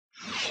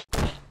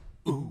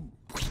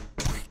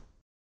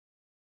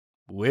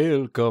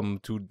Welcome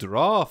to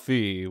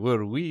Drawfee,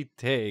 where we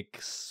take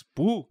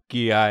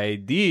spooky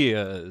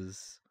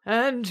ideas.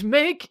 And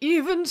make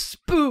even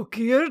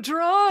spookier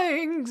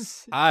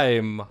drawings.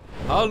 I'm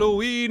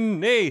Halloween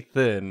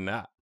Nathan.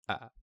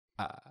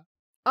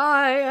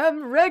 I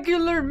am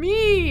regular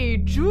me,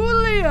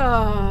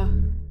 Julia.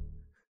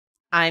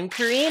 I'm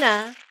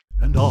Karina.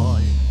 And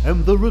I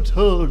am the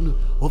return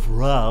of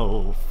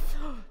Ralph.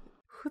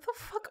 Who the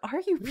fuck are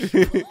you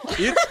people?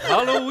 It's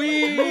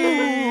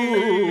Halloween!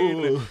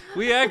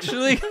 We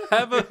actually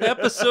have an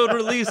episode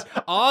released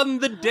on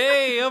the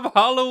day of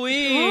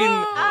Halloween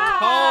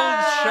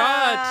called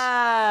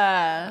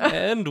Shot.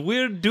 And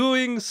we're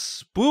doing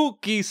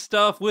spooky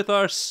stuff with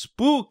our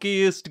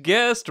spookiest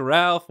guest,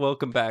 Ralph.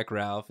 Welcome back,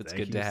 Ralph. It's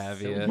good to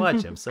have you. So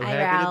much. I'm so Hi,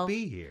 happy Ralph. to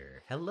be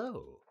here.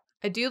 Hello.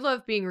 I do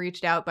love being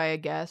reached out by a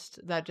guest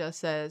that just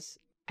says,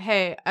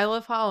 hey, I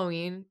love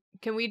Halloween.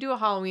 Can we do a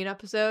Halloween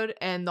episode?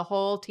 And the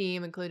whole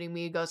team, including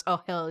me, goes,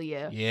 oh, hell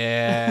yeah. Oh,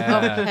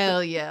 Yeah.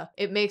 hell yeah.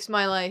 It makes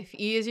my life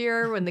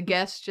easier when the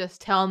guests just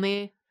tell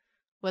me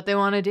what they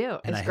want to do.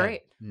 And It's I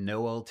great. had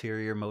no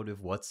ulterior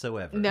motive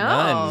whatsoever.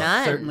 No.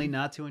 None. Certainly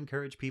not to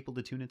encourage people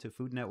to tune into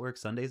Food Network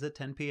Sundays at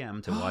 10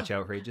 p.m. to watch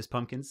Outrageous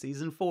Pumpkins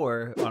Season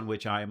 4, on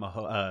which I am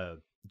a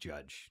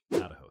judge,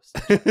 not a host.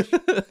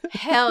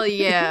 Hell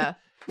yeah.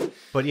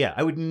 But yeah,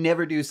 I would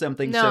never do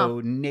something No.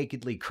 so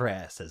nakedly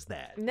crass as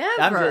that.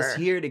 Never. I'm just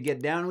here to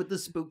get down with the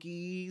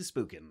spooky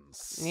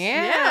spookins.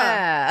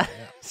 Yeah.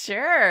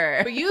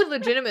 Sure. But you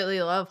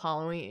legitimately love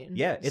Halloween.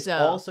 Yeah, it's so-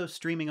 also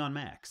streaming on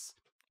Max.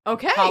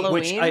 Okay. Halloween.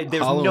 Which there's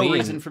no Halloween.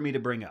 reason for me to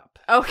bring up.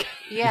 Okay.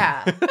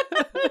 Yeah.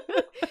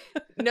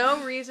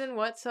 No reason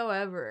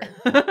whatsoever.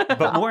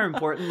 But more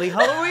importantly,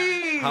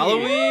 Halloween!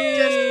 Halloween!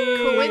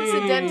 Just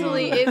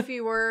coincidentally, if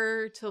you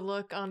were to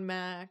look on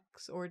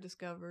Max or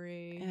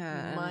Discovery,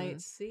 Yeah. you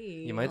might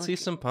see. You might see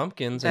some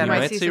pumpkins, That and you might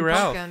might see some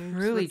Ralph. pumpkins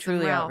Truly, with some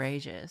truly Ralph.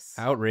 outrageous.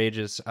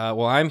 Outrageous.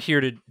 Well, I'm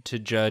here to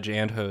judge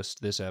and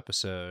host this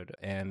episode,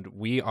 and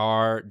we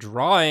are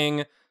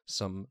drawing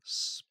some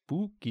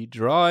spooky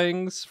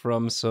drawings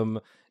from some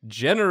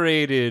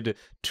generated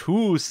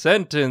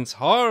 2-sentence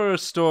horror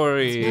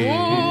stories.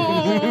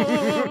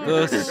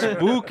 The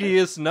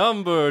spookiest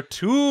number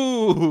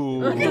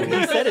 2.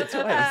 He said it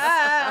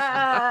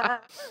twice.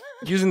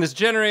 Using this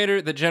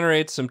generator that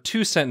generates some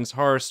 2-sentence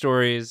horror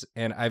stories,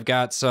 and I've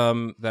got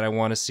some that I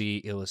want to see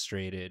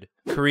illustrated.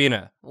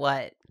 Karina,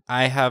 What?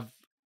 I have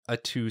a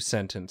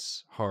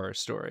 2-sentence horror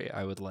story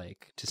I would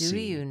like to Do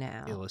see you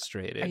now?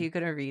 illustrated. Are you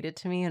going to read it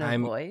to me in a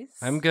I'm- voice?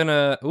 I'm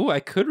gonna. Ooh, I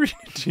could read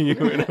it to you.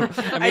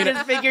 I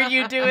just figured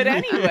you'd do it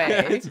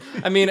anyway.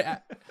 I mean,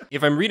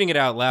 if I'm reading it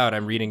out loud,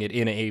 I'm reading it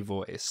in a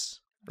voice.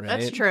 Right?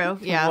 That's true.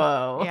 Yeah.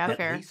 Whoa. Yeah, At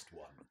fair. least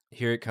one.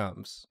 Here it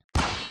comes.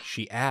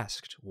 She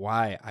asked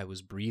why I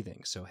was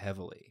breathing so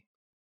heavily.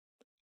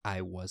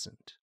 I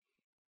wasn't.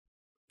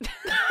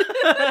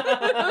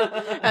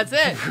 That's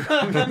it.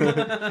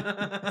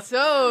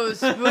 So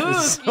spooky.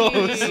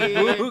 So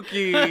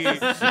spooky.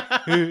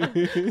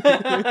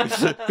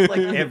 It's like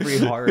every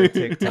horror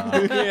TikTok.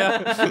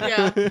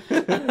 Yeah.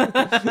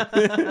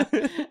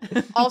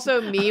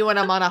 Also, me when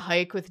I'm on a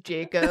hike with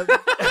Jacob.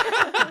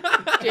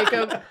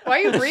 Jacob, why are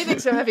you breathing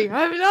so heavy?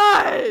 I'm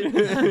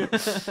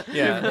not.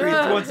 Yeah.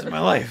 Breathed once in my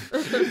life.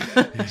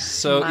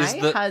 So My is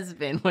the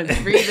husband was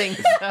breathing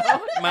so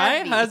my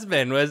heavy.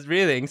 husband was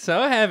breathing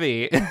so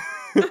heavy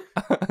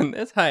on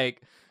this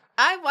hike.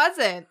 I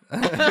wasn't.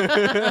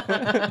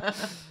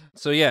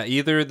 So yeah,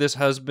 either this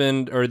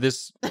husband or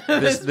this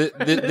This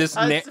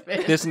husband.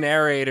 this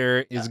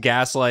narrator is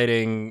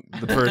gaslighting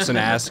the person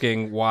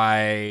asking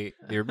why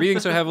they're breathing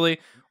so heavily,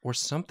 or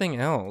something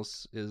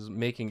else is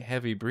making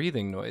heavy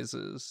breathing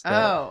noises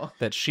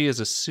that she is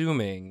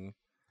assuming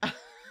are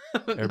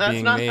That's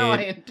being not made. how I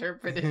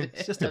interpreted it.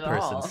 It's just a at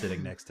person all.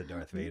 sitting next to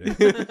Darth Vader.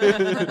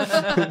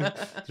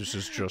 This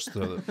is just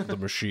the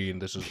machine.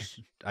 This is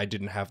I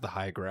didn't have the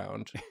high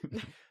ground.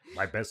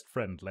 My best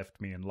friend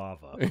left me in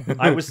lava.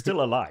 I was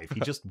still alive.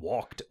 He just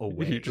walked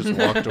away. He just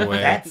walked away.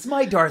 That's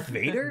my Darth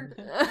Vader?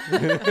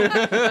 Better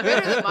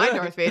than my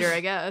Darth Vader, I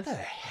guess. What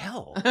the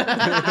hell?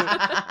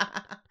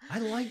 I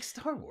like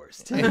Star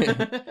Wars too.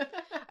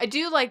 I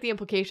do like the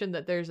implication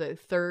that there's a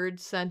third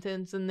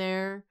sentence in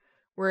there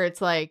where it's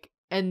like,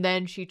 and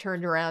then she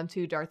turned around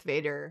to Darth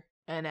Vader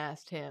and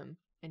asked him,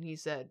 and he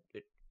said,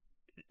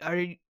 Are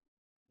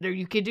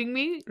you kidding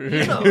me?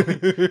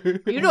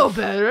 You know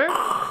better.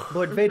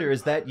 Lord Vader,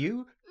 is that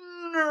you?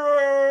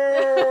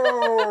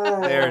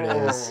 There it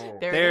is.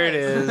 There it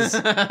is.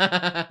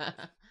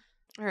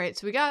 All right,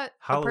 so we got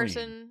Halloween. a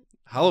person.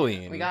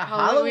 Halloween. We got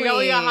Halloween. Halloween.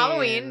 We got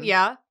Halloween,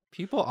 yeah.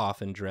 People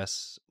often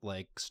dress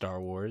like Star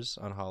Wars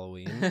on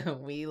Halloween.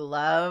 We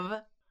love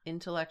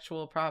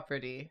intellectual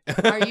property.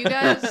 Are you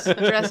guys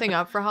dressing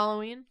up for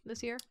Halloween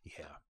this year?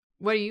 Yeah.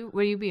 What are you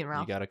being, You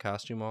Ralph? got a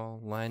costume all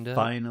lined up?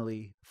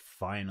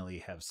 Finally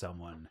have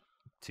someone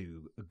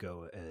to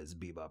go as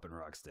Bebop and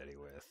Rocksteady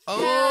with.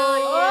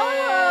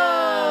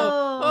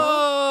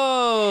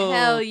 Oh!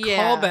 Hell yeah.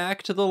 Call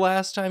back to the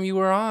last time you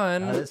were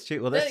on. That's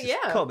true. Well, that's just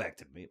Yeah. call back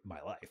to my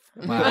life.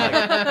 Wow. Like,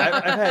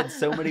 I've had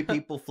so many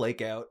people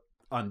flake out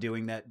on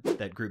doing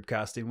that group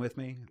costume with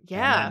me.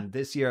 Yeah. And then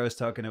this year I was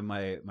talking to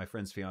my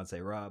friend's fiance,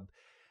 Rob,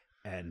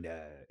 and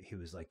he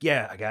was like,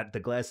 yeah, I got the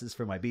glasses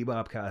for my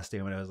Bebop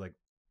costume. And I was like,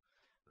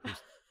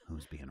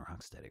 who's being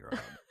Rocksteady, Rob?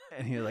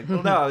 And he was like,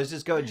 well, no, I was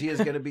just going, Gia's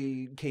going to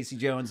be Casey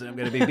Jones and I'm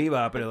going to be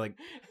Bebop. And I'm like,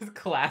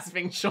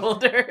 Clasping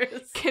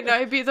shoulders. Can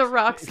I be the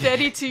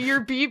Rocksteady to your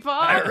Bebop?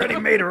 I already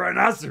made a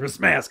rhinoceros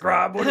mask,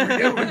 Rob. What are we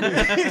doing?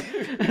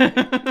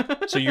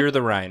 So you're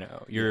the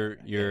Rhino. You're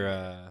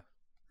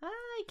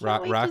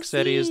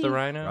Rocksteady is the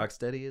Rhino.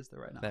 Rocksteady is the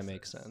rhinoceros. That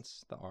makes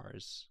sense. The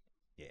R's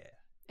Yeah.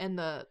 And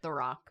the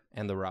Rock.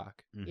 and the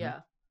Rock. Mhm. Yeah.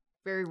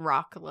 Very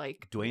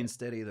rock-like. Dwayne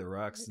Steady, the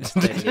Rocks. Dwayne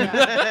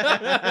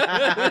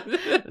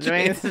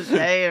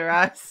Steady,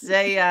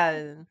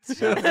 Rocksteady.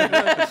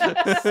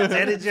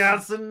 Steady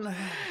Johnson.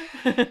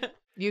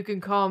 You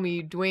can call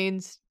me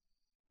Dwayne's.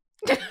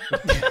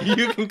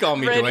 You can call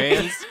me Ready.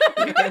 Dwayne's.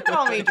 You can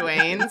call me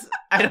Dwayne's.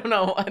 I don't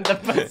know what the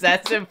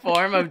possessive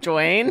form of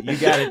Dwayne. You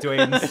got it,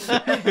 Dwayne.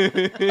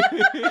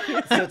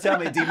 So tell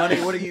me,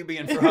 D-Money, what are you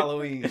being for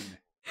Halloween?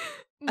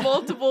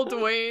 Multiple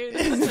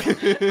Dwaynes.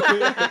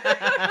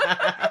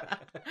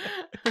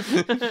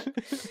 Damn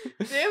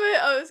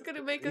it, I was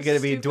gonna make a You're going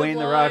to be stupid Dwayne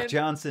the Rock line.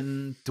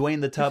 Johnson,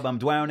 Dwayne the Tub, I'm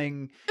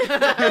drowning.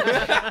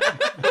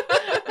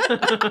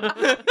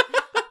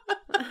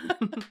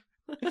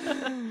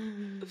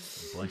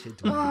 Bunch of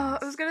I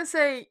Dwaynes. was gonna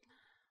say,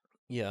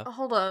 Yeah.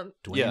 hold on.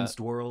 Dwayne's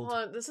World.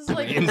 Hold on. This is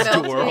like Dwayne's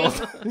melting. world.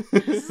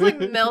 This is like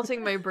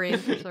melting my brain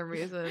for some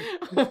reason.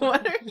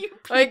 What are you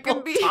I people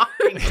can be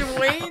talking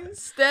Dwayne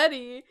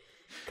Steady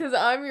because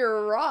I'm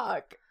your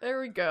rock. There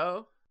we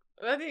go.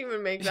 That didn't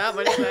even make that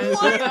much sense.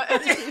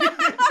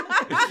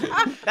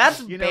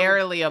 That's You know-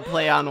 barely a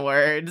play on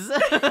words.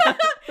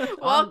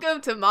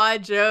 Welcome to my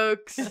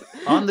jokes.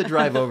 On the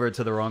drive over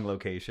to the wrong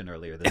location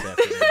earlier this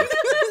afternoon,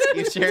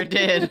 You sure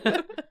did.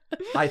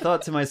 I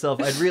thought to myself,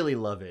 I'd really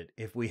love it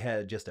if we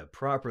had just a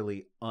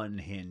properly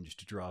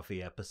unhinged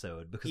Drawfee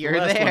episode. Because You're the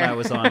last one there. I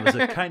was on was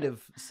a kind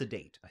of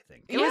sedate, I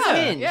think. It was Yeah,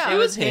 hinged. yeah. It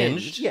was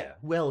hinged. Yeah,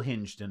 well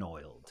hinged and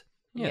oiled.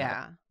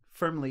 Yeah.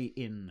 Firmly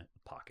in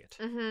pocket.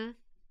 Mm-hmm.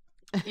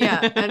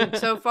 Yeah, and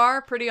so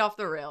far, pretty off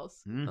the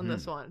rails on Mhm.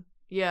 this one.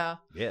 Yeah.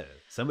 Yeah.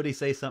 Somebody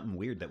say something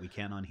weird that we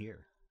can't unhear.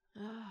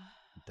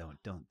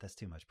 Don't. That's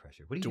too much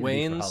pressure. What are you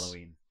going to do for Dwayne's-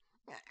 Halloween?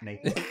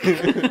 Nathan?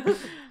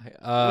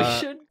 We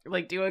should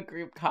like do a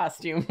group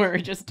costume where we're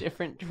just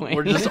different Dwayne.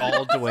 We're just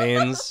all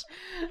Dwaynes.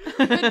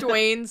 The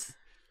Dwaynes.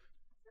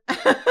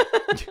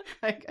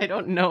 I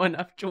don't know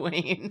enough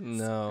Dwaynes.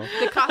 No.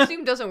 The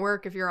costume doesn't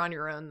work if you're on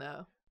your own,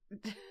 though.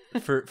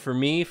 For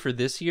me, for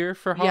this year,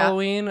 for Yeah.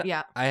 Halloween,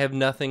 Yeah. I have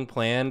nothing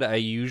planned. I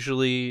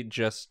usually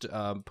just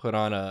put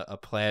on a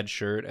plaid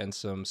shirt and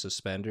some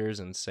suspenders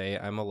and say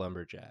I'm a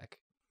lumberjack.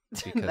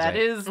 Because That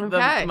is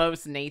Okay. the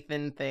most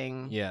Nathan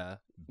thing Yeah.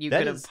 you That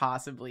could have is-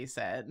 possibly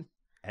said.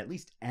 At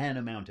least an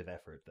amount of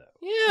effort, though.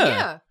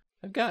 Yeah.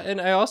 I've got, and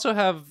I also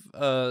have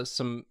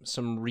some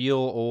real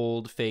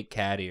old fake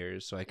cat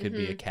ears, so I could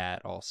be a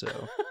cat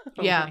also.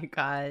 Yeah. Oh my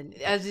god.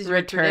 As is your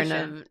Return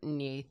tradition. of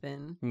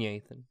Nathan.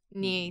 Nathan.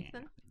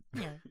 Nathan.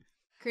 Yeah.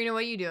 Karina, what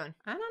are you doing?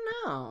 I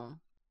don't know.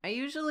 I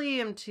usually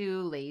am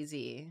too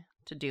lazy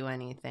to do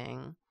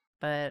anything,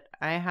 but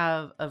I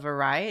have a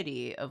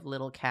variety of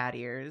little cat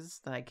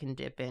ears that I can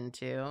dip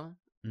into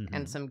Mhm.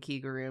 and some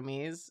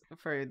kigurumis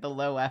for the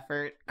low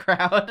effort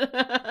crowd.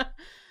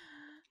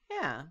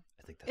 Yeah.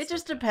 I think that's It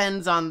just so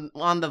depends on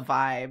the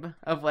vibe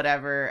of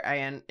whatever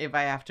if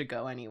I have to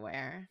go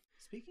anywhere.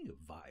 Speaking of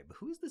vibe,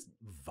 who is this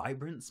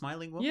vibrant,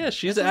 smiling woman? Yeah,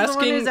 she's This is the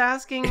one asking. who's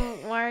asking,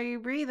 why are you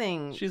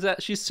breathing?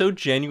 She's so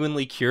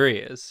genuinely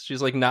curious.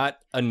 She's like not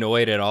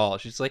annoyed at all.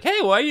 She's like,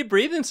 "Hey, why are you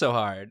breathing so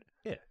hard?"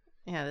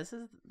 Yeah, this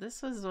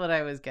was what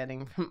I was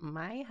getting from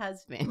my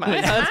husband. My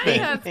was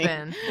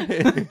husband.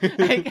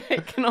 breathing. I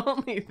can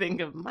only think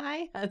of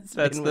my husband.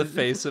 That's the was-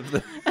 face of the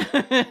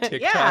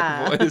TikTok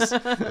Yeah. voice.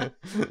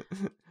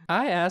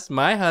 I asked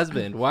my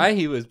husband why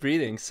he was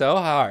breathing so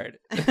hard.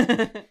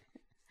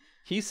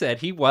 He said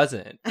he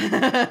wasn't.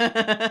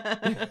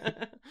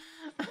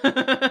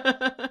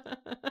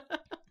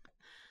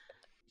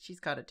 She's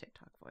got a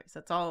TikTok voice.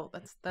 That's all.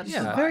 That's She's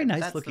She's the a very vibe. nice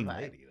That's the looking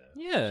vibe. lady,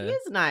 though. Yeah. She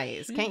is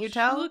nice. Can't you She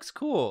tell? looks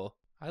cool.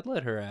 I'd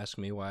let her ask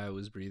me why I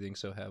was breathing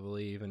so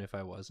heavily, even if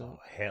I wasn't. Oh,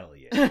 hell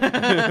yeah.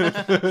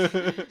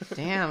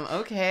 Damn,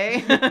 okay.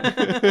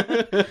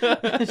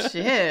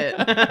 Shit.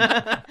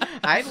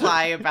 I'd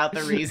lie about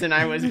the reason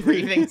I was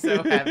breathing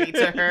so heavy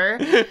to her.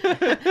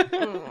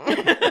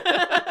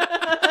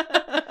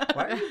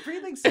 Why are you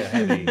breathing so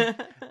heavy?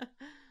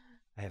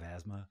 I have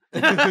asthma.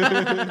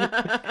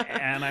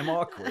 And I'm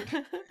awkward.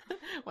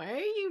 Why are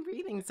you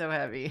breathing so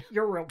heavy?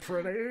 You're real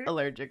pretty.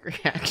 Allergic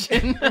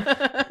reaction.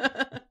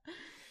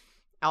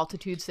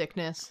 Altitude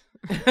sickness.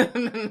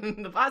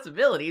 The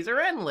possibilities are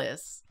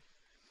endless.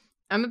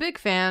 I'm a big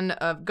fan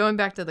of going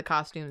back to the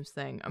costumes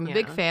thing. I'm a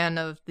big Yeah. fan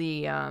of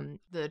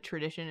the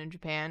tradition in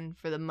Japan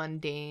for the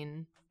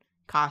mundane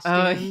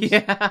costumes. Oh,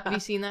 yeah. Have you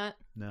seen that?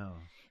 No.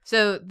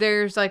 So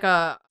there's like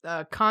a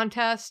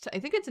contest, I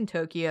think it's in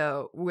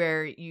Tokyo,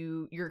 where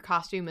your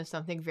costume is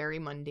something very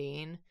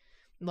mundane,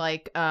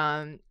 like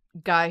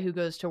guy who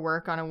goes to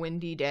work on a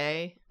windy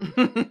day.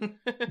 They're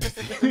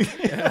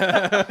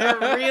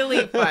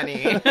really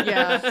funny.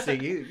 Yeah. See,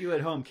 you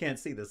at home can't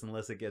see this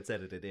unless it gets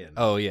edited in.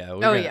 Oh yeah.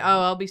 Yeah.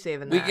 Oh, I'll be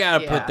saving that. We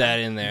gotta Yeah. put that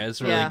in there.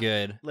 It's really Yeah.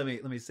 good. Let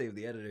me save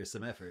the editor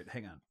some effort.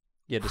 Hang on.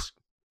 Yeah, just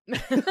There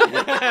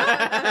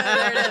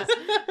it is.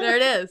 There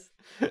it is.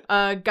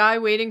 Guy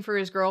waiting for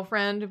his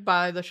girlfriend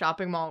by the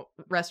shopping mall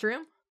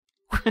restroom.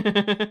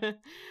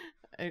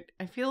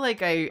 I feel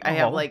like I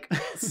have like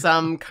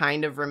some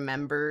kind of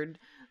remembered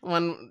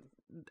one.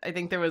 I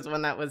think there was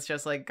one that was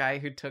just like guy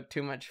who took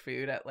too much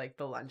food at like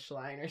the lunch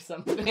line or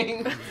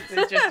something.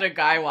 It's just a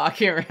guy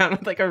walking around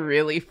with like a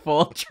really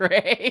full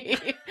tray.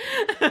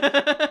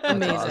 that's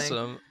Amazing.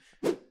 awesome.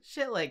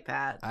 Shit like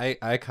that. I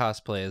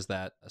cosplay as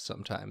that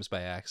sometimes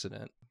by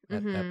accident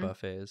at Mhm.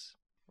 buffets.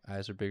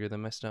 Eyes are bigger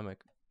than my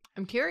stomach.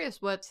 I'm curious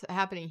what's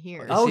happening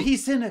here. Oh, he-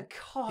 he's in a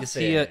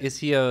coffin. Is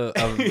he a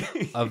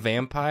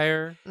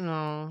vampire?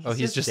 No. Oh,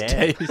 he's just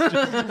dead.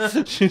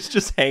 she's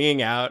just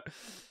hanging out,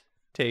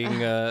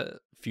 taking a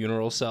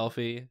funeral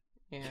selfie.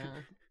 Yeah.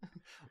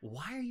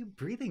 Why are you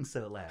breathing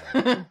so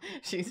loud?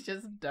 She's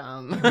just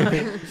dumb.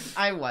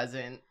 I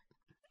wasn't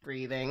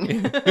breathing.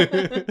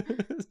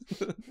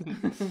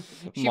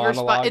 She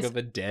Monologue it's- of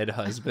a dead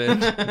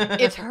husband.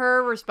 It's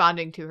her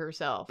responding to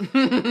herself.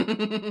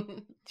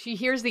 She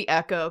hears the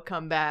echo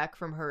come back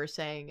from her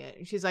saying it.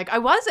 And she's like, I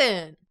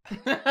wasn't.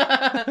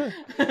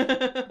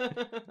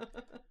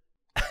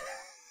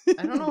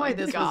 I don't know why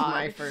this was God.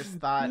 my first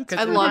thought. I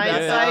Because in love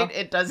that, hindsight, though.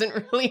 it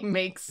doesn't really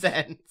make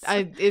sense.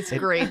 It's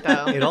great,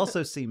 though. It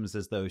also seems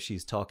as though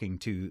she's talking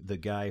to the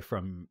guy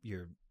from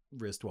your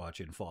wristwatch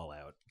in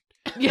Fallout.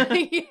 yeah,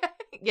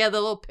 the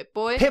little Pip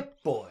Boy.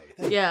 Pip Boy.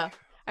 Yeah.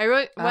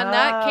 When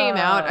that came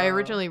out, I Oh.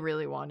 originally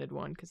really wanted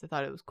one because I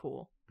thought it was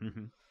cool.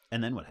 Mm-hmm.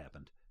 And then what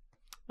happened?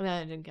 And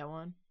then I didn't get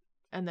one.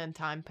 And then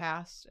time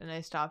passed and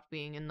I stopped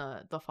being in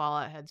the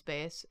Fallout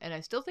headspace. And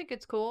I still think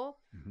it's cool.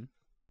 Mhm.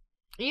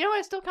 You know what?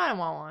 I still kind of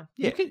want one.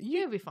 Yeah.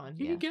 It'd be fun.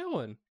 You Yeah. could get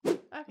one.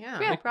 Yeah.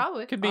 Yeah,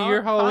 probably. It could be Follow-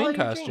 your follow Halloween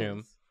your costume.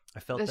 dreams. I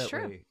felt That's that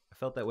true. way. I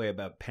felt that way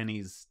about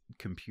Penny's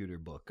computer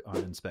book on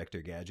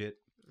Inspector Gadget.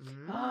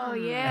 Oh,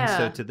 Mm. yeah. And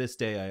so to this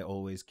day, I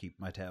always keep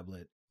my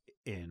tablet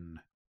in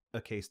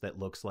a case that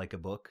looks like a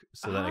book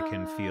so that I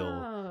can feel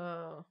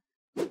Oh.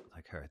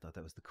 like her. I thought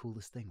that was the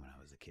coolest thing when I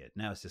was a kid.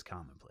 Now it's just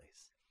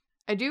commonplace.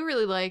 I do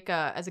really like,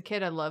 as a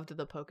kid, I loved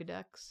the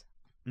Pokedex.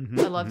 Mm-hmm,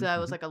 I loved that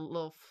it was like a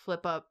little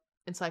flip up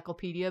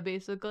encyclopedia,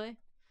 basically.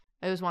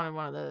 I always wanted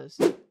one of those.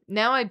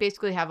 Now I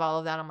basically have all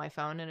of that on my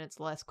phone, and it's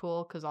less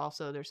cool because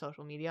also there's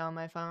social media on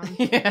my phone,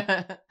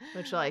 Yeah.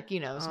 which, like, you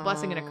know, is a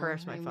blessing and a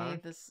curse, my they phone.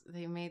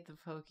 They made the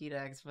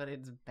Pokédex, but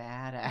it's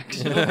bad,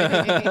 actually.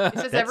 It's just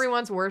That's-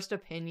 everyone's worst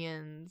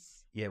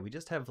opinions. Yeah, we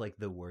just have like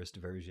the worst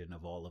version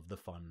of all of the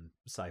fun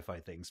sci-fi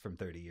things from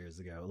 30 years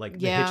ago. Like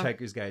Yeah. The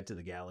Hitchhiker's Guide to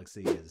the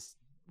Galaxy is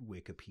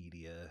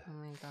Wikipedia. Oh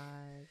my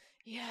god.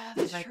 Yeah,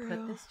 If I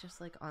put this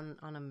just like on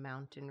a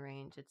mountain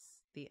range, it's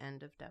the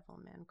end of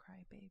Devilman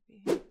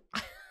Crybaby.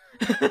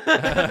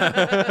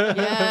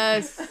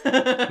 Yes.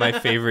 My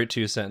favorite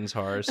 2-sentence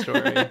horror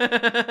story.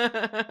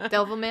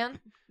 Devilman,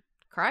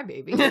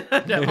 crybaby.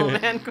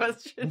 Devilman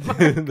question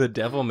mark. The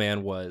devil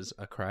man was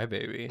a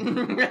crybaby.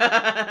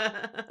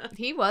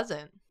 He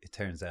wasn't. It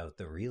turns out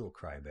the real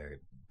Crybaby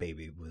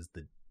baby was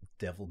the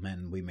devil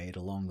men we made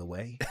along the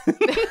way.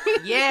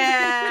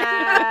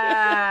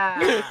 Yeah.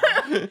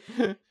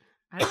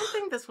 I don't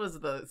think this was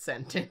the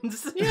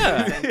sentence.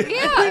 Yeah.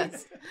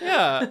 Sentence.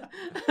 Yeah.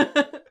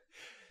 Yeah.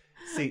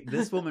 See,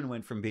 this woman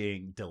went from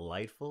being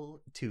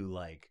delightful to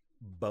like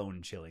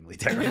bone-chillingly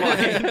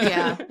terrifying.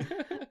 Yeah.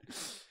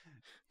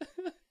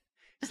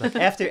 It's like,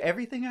 after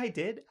everything I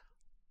did,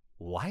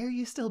 why are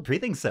you still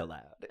breathing so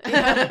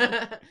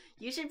loud?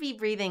 You should be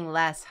breathing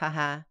less,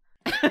 haha.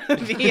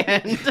 The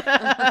end.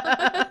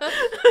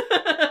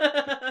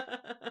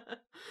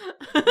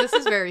 This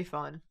is very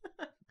fun.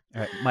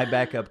 All right, my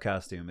backup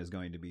costume is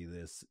going to be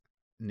this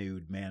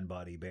nude man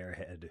body bear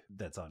head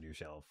that's on your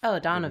shelf. Oh, that we were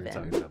Donovan.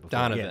 talking about before.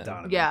 Donovan. Yeah,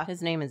 Donovan. Yeah.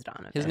 His name is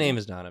Donovan. His name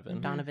is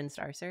Donovan. Donovan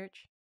Star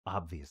Search.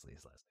 Obviously,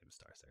 his last name is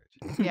Star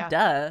Search. Yeah.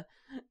 Duh.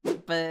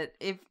 But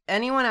if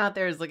anyone out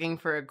there is looking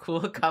for a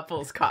cool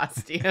couple's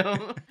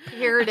costume,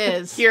 Here it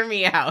is. hear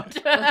me out.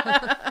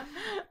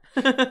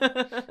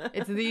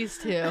 It's these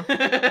two.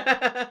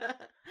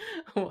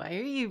 Why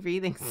are you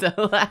breathing so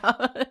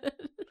loud?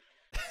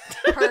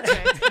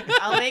 Perfect.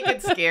 I'll make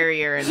it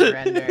scarier in the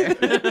render.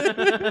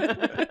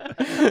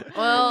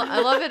 Well,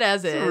 I love it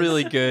as It's is. a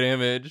really good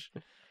image.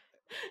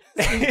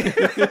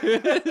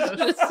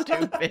 So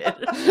stupid.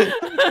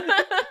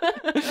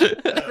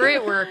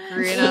 Great work,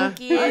 Karina. Thank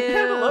you. I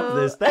kind of love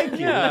this. Thank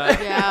you.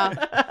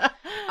 Yeah.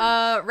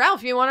 Yeah.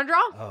 Ralph, you want to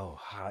draw? Oh,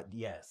 hot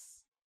yes.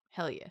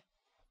 Hell yeah.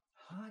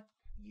 Hot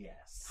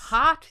Yes.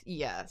 Hot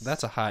yes.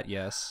 That's a hot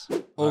yes.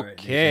 All right,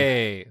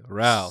 Okay,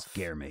 Ralph.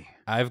 Scare me.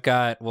 I've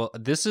got, well,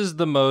 this is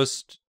the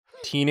most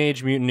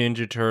Teenage Mutant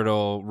Ninja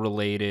Turtle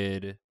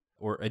related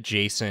or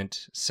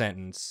adjacent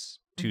sentence,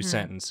 two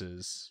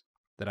sentences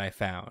that I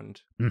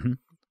found. Mm-hmm.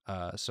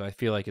 So I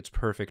feel like it's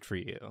perfect for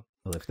you.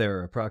 Well, if there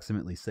are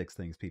approximately 6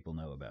 things people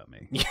know about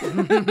me,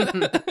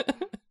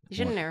 You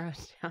should narrow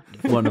it down.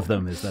 one of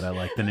them is that I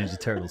like the Ninja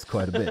Turtles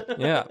quite a bit.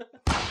 Yeah.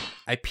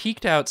 I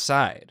peeked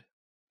outside.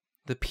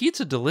 The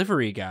pizza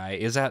delivery guy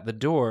is at the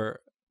door,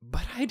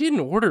 but I didn't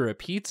order a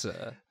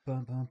pizza.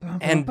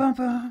 And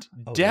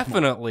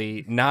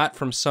definitely not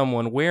from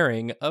someone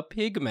wearing a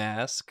pig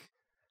mask.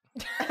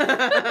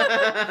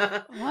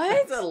 What?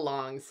 It's a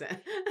long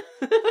sentence.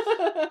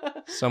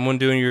 Someone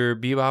doing your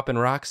Bebop and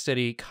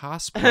Rocksteady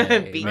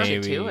cosplay, Beat you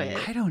maybe. to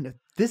it. I don't know.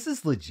 This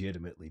is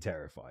legitimately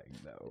terrifying,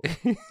 though.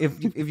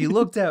 if you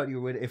looked out,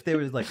 you would. If there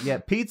was like, yeah,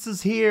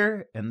 pizza's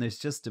here, and there's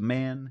just a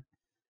man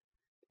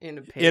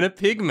In In a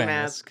pig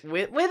mask.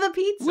 with a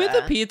pizza. With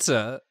a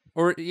pizza.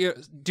 Or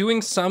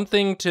doing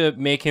something to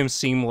make him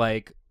seem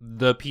like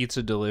the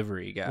pizza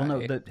delivery guy. Well,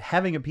 no,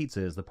 having a pizza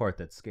is the part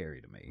that's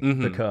scary to me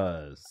Mhm.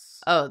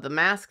 because Oh, the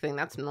mask thing,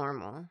 that's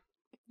normal.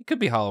 It could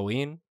be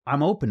Halloween.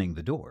 I'm opening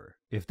the door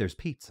if there's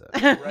pizza.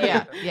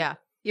 Yeah.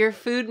 You're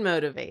food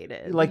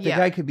motivated. Like the Yeah.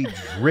 guy could be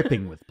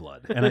dripping with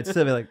blood, and I'd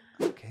still be like,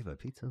 okay, but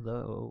pizza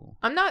though.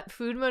 I'm not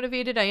food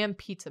motivated. I am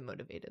pizza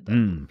motivated though.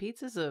 Mm.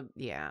 Pizza's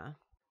yeah.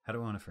 How do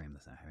I want to frame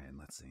this? All right,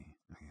 let's see.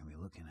 I'm gonna be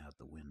looking out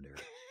the window.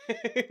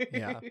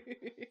 Yeah.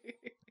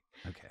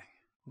 Okay.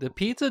 The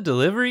pizza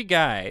delivery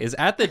guy is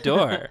at the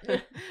door.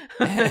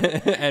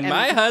 and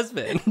my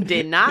husband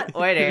did not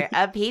order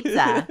a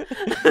pizza.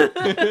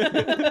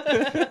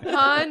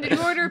 Han, did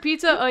you order a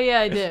pizza? Oh yeah,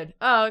 I did.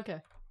 Oh,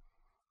 okay.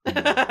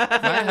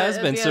 My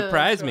husband Yeah,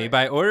 surprised me sure.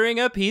 by ordering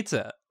a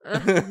pizza.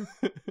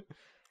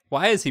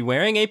 Why is he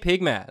wearing a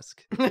pig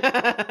mask?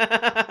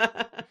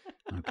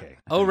 Okay.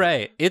 Oh,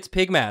 right. It's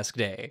Pig Mask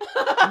Day.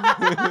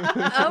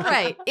 All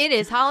right, it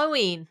is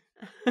Halloween.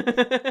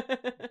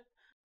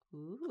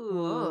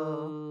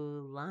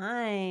 Ooh,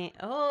 line.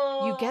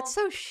 Oh, You get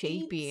so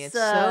shapey. It's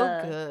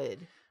so pizza.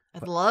 good.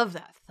 I love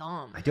that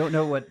thumb. I don't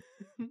know what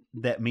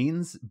that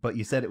means, but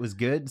you said it was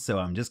good, so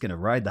I'm just gonna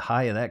ride the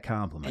high of that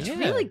compliment. It's Yeah.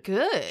 really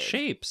good.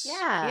 Shapes.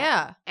 Yeah.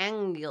 Yeah.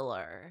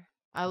 Angular.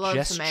 I love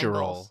some Gestural.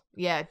 angles.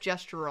 Yeah,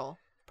 gestural.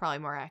 Probably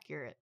more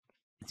accurate.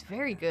 It's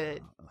very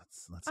good.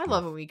 Let's I go.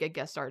 love when we get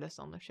guest artists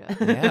on the show.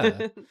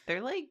 Yeah.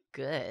 They're like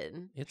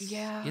good.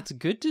 It's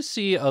good to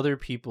see other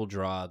people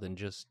draw than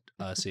just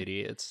us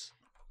idiots.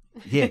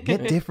 Yeah,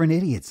 get different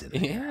idiots in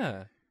there.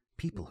 Yeah.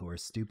 People who are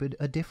stupid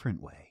a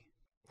different way.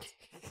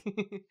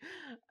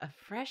 A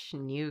fresh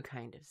new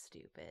kind of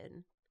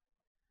stupid.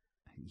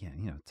 Yeah,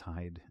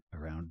 tied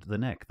around the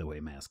neck the way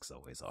masks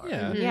always are.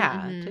 Yeah.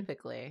 Yeah, mhm.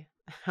 typically.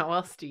 How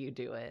else do you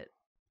do it?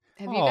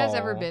 Have you guys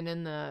ever Aw. been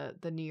in the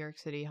New York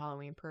City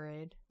Halloween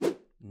parade?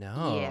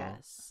 No.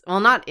 Yes. Well,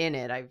 not in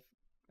it. I've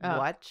Oh.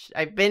 watched.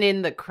 I've been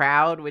in the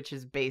crowd, which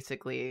is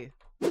basically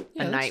Yeah, a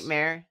that's-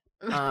 nightmare.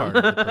 part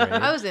of the parade.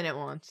 I was in it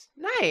once.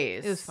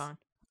 Nice. It was fun.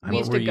 I'm We What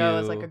used to were go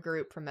as you- like a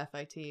group from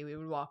FIT. We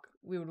would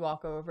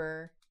walk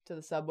over to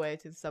the subway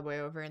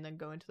over, and then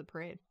go into the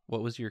parade.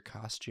 What was your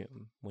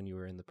costume when you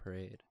were in the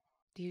parade?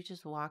 Do you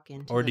just walk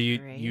into Or the do you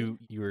parade?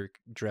 you were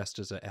dressed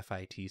as a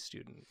FIT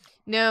student?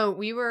 No,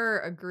 we were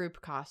a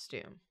group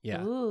costume,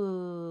 Yeah.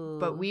 Ooh.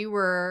 but we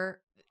were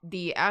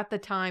the at the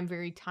time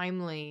very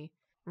timely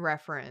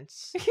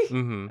reference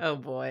Mm-hmm. Oh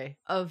boy.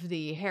 of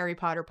the Harry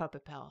Potter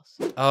puppet pals.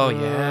 Oh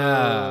Ooh.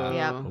 yeah.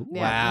 Yeah, Oh,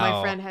 yeah. My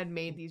wow. friend had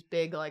made these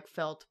big like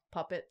felt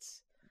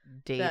puppets.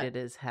 Dated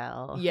as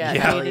hell. Yeah,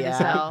 Yeah. dated as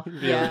hell.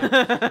 Yeah.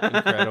 Yeah,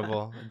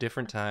 Incredible. A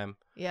different time.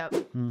 yep,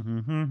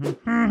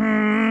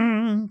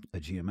 A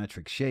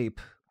geometric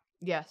shape.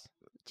 yes.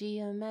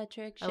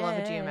 Geometric shapes. I love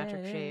a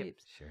geometric shape.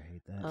 Sure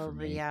hate that. Oh, for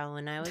but me. yeah,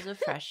 when I was a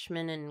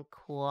freshman in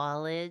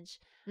college,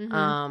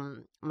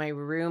 Mhm. my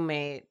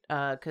roommate,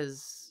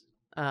 cause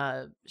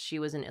she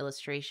was an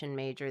illustration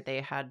major,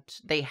 they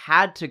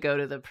had to go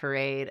to the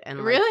parade and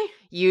like, Really?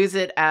 use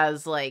it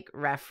as like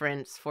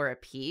reference for a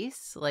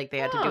piece. Like they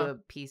had to do Oh. a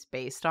piece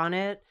based on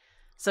it.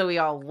 So we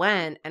all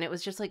went, and it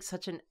was just like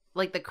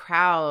the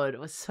crowd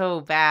was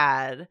so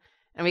bad,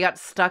 and we got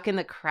stuck in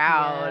the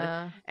crowd.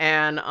 Yeah.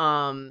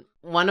 And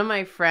one of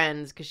my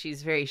friends, because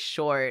she's very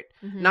short,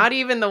 Mhm. not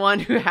even the one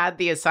who had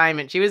the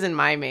assignment, she was in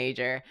my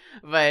major,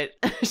 but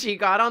she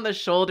got on the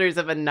shoulders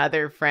of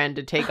another friend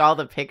to take all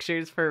the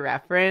pictures for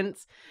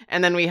reference,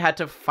 and then we had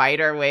to fight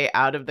our way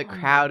out of the Oh my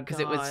crowd because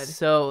it God. was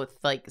so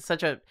like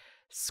such a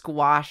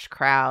squash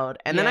crowd.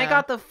 And then I Yeah.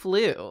 got the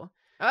flu.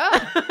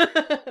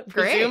 Oh,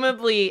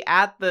 Presumably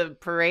at the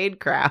parade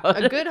crowd.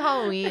 a good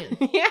Halloween,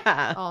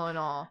 Yeah. all in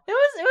all. It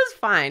was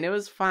fine. It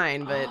was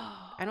fine, but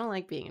I don't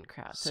like being in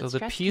crowds. So it the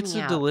stressed me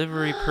pizza out.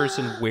 delivery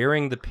person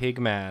wearing the pig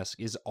mask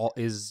is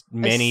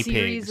many a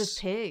series pigs.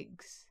 of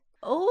pigs.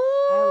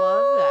 Oh, I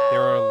love that.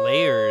 There are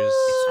layers.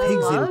 I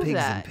Pigs love and pigs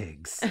that.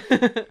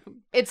 and pigs.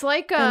 It's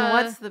like Then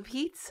what's the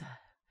pizza?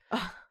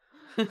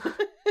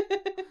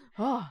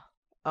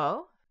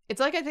 oh. It's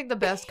like I think the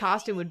best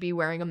costume would be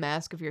wearing a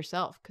mask of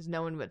yourself because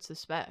no one would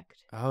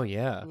suspect. Oh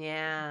yeah.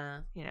 Yeah.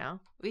 You know?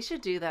 We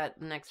should do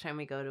that next time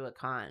we go to a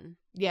con.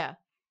 Yeah.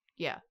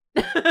 Yeah.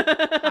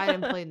 Hide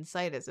in plain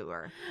sight, as it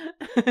were.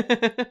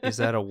 Is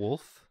that a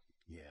wolf?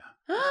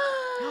 Yeah.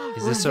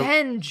 Is this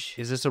Revenge.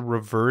 Is this a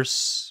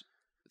reverse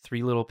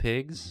Three Little He's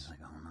Pigs? like,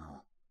 oh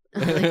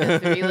no. Like the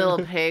Three Little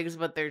Pigs,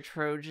 but they're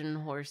Trojan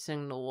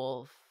horsing the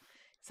wolf.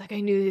 It's like I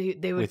knew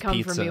they would With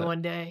come for me pizza.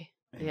 one day.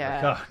 And you're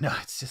Yeah. like, oh no,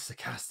 it's just a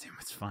costume.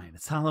 It's fine.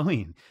 It's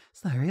Halloween.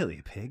 It's not really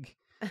a pig.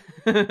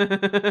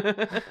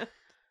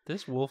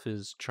 This wolf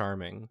is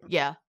charming.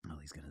 Yeah. Oh,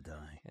 he's gonna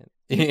die.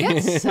 He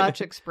gets such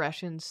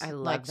expressions I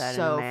love like that in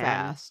so a man.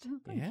 fast.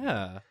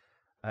 Yeah.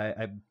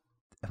 I'm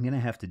gonna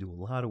have to do a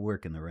lot of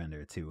work in the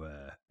render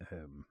to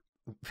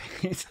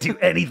do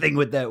anything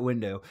with that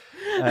window.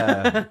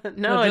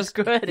 No, it's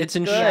good. It's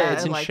in good.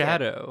 it's I in like it.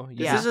 shadow.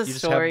 This is a you just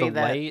story have the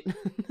that- light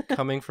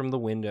coming from the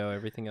window.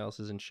 Everything else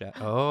is in shadow.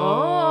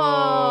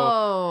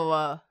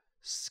 Oh.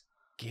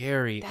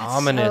 Scary, That's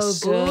ominous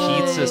so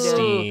pizza good.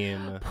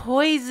 steam.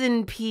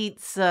 Poison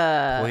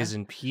pizza.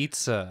 Poison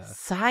pizza.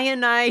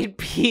 Cyanide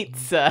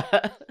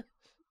pizza.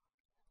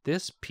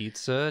 This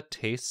pizza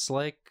tastes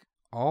like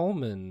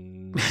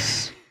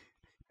almonds.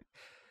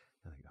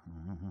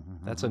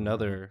 That's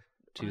another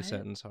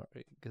two-sentence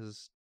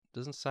because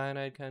doesn't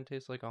cyanide kind of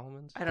taste like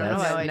almonds? I don't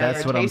That's- know. I've that's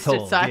never what I'm tasted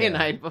told, yeah.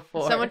 cyanide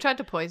before. Someone tried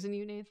to poison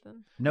you,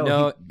 Nathan?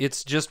 No,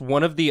 it's just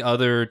one of the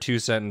other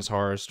two-sentence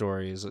horror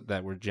stories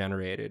that were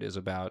generated is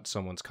about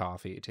someone's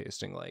coffee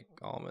tasting like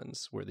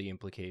almonds, where the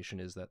implication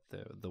is that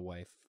the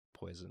wife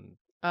poisoned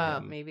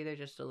him. Maybe they're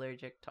just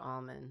allergic to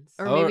almonds.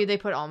 Or Or- maybe they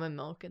put almond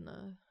milk in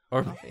the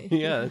Or coffee.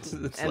 yeah, it's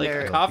And like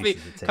they're- coffee.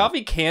 Pieces of tape.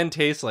 Coffee can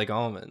taste like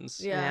almonds.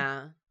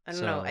 Yeah. I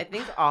don't know. So- I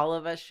think all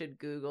of us should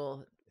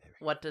Google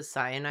what does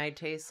cyanide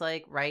taste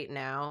like right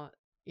now.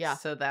 Yeah.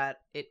 So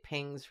that it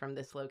pings from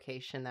this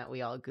location that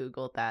we all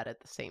Googled that at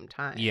the same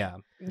time. Yeah.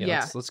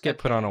 Yeah. Let's get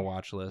put on a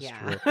watch list.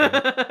 real quick. Yeah.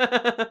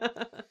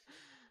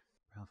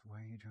 Ralph, why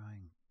are you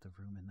drawing the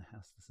room in the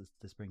house?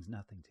 This brings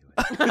nothing to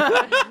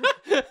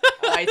it.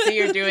 Oh, I see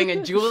you're doing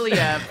a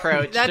Julia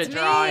approach That's to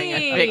drawing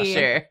me. a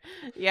picture.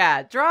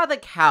 Yeah, draw the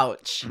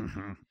couch.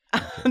 Mhm.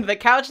 The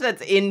couch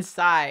that's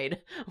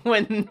inside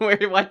when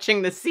we're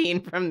watching the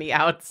scene from the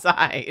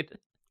outside.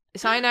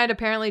 Cyanide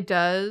apparently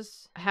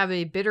does have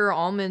a bitter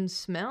almond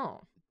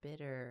smell.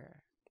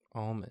 Bitter.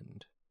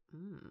 Almond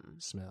Mm.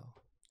 smell.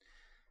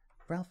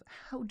 Ralph,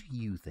 how do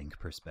you think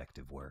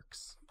perspective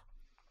works?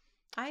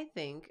 I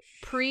think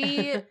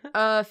Pre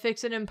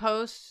fix it and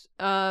post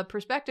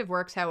perspective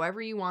works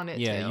however you want it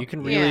to. Yeah, you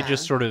can really Yeah.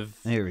 just sort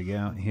of There we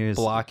go. Here's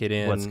block it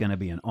in. what's going to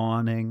be an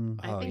awning.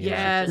 I Oh, think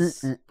yeah. you should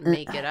just Yes.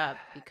 make it up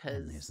And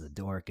because there's the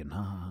dork and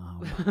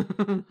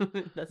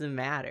it doesn't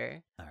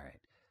matter. All right.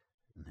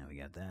 Now we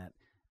got that.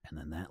 And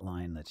then that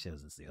line that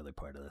shows it's the other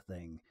part of the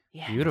thing.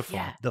 Yeah, Beautiful.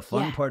 yeah, The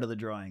fun yeah. part of the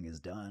drawing is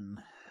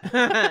done.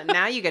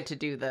 Now you get to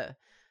do the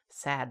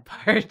sad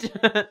part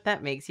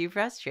that makes you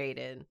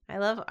frustrated. I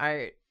love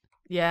art.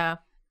 Yeah.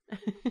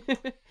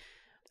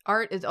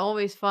 Art is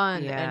always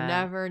fun Yeah. and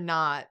never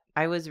not.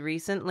 I was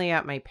recently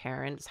at my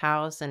parents'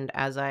 house, and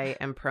as I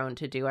am prone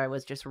to do, I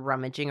was just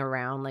rummaging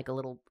around like a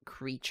little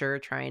creature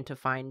trying to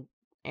find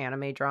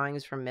anime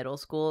drawings from middle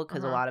school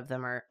because a Uh-huh. lot of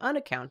them are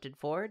unaccounted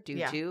for due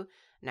Yeah. to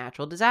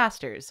natural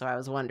disasters. So I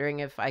was wondering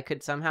if I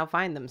could somehow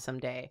find them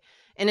someday.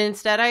 And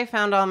instead, I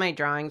found all my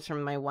drawings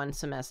from my one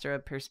semester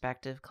of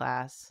perspective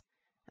class.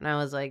 And I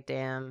was like,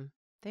 damn,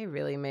 they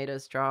really made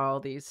us draw all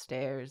these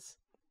stairs.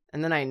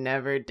 And then I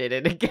never did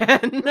it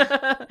again.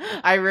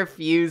 I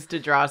refused to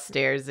draw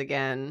stairs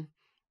again.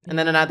 And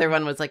then another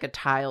one was like a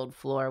tiled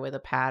floor with a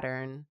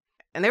pattern.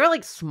 And they were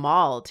like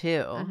small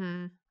too.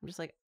 Mm-hmm. I'm just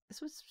like,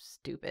 this was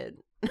stupid.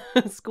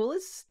 School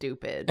is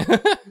stupid.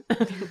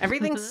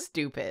 Everything's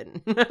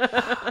stupid.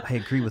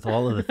 I agree with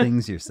all of the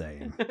things you're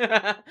saying.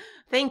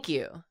 Thank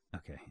you.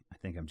 Okay, I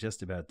think I'm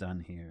just about done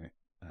here.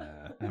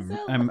 Who's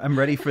that I'm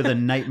ready for the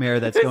nightmare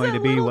that's Who's going that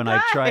to be little when I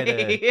try to.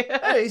 guy?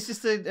 Hey, he's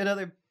just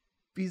another.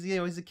 He's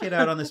a kid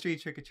out on the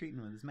street trick or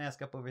treating with his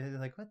mask up over his head.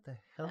 Like, what the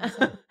hell is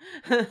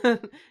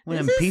that? One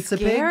of them This is pizza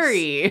pigs?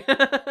 scary.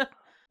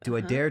 Do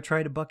I dare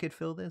try to bucket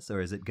fill this,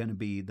 or is it going to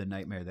be the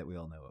nightmare that we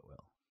all know it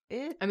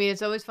will? I mean,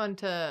 it's always fun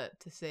to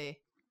see.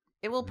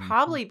 It will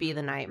probably be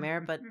the nightmare,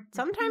 but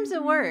sometimes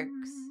it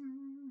works.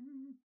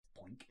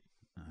 Boink.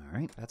 All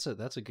right.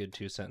 That's a good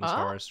two-sentence Oh.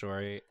 horror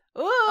story.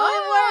 Ooh,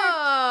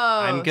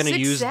 Oh, I'm gonna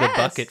use the success.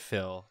 bucket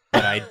fill,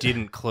 but I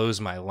didn't close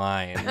my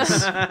lines.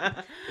 it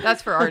worked.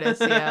 That's for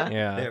artists, yeah.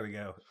 Yeah. There we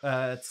go.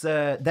 That's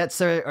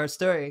our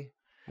story.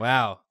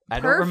 Wow. I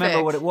don't remember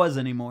Perfect. what it was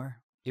anymore.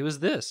 It was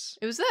this.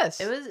 It was this.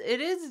 It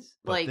is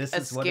But like this a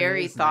is what it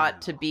scary is thought now.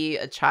 to be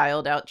a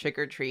child out trick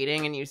or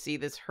treating and you see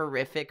this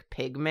horrific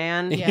pig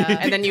man. Yeah.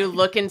 And then you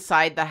look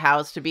inside the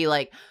house to be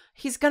like,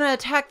 he's gonna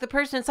attack the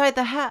person inside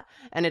the hat,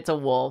 and it's a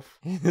wolf.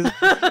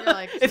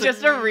 like, It's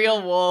just a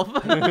real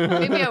wolf.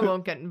 Maybe I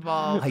won't get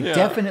involved. I Yeah.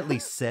 definitely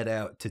set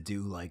out to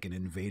do like an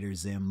Invader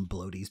Zim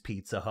Bloaty's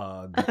Pizza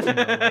Hog,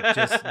 like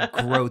just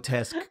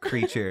grotesque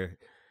creature.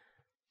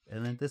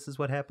 And then this is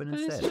what happened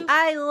It's instead. just-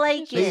 I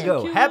like There you it.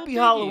 go. Cute Happy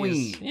little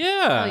Halloween. piggies.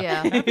 Yeah. Oh,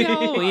 yeah. Happy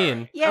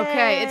Halloween.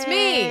 Okay, it's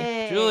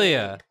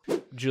me.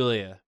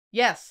 Julia,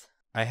 Yes.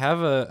 I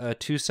have a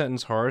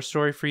 2-sentence horror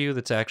story for you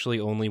that's actually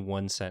only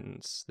 1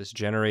 sentence. This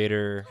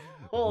generator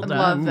Hold I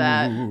up. love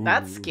that.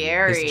 That's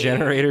scary. This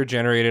generator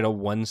generated a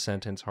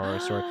 1-sentence horror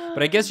story.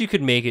 But I guess you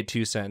could make it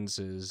 2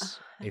 sentences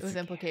With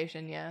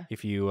implication, yeah.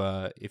 if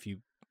you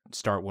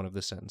start one of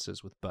the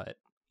sentences with but.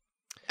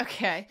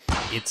 Okay.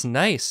 It's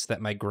nice that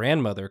my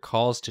grandmother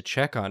calls to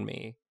check on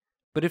me,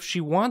 but if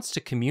she wants to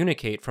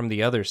communicate from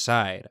the other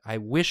side, I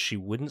wish she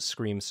wouldn't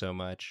scream so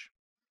much.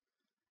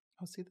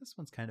 Oh, see, this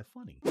one's kind of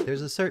funny.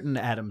 There's a certain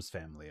Addams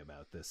family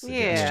about this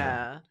suggestion.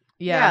 Yeah.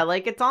 Yeah. Yeah,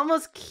 like it's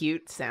almost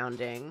cute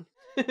sounding.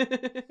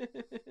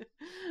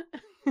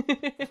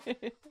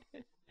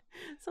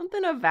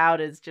 Something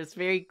about it's just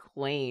very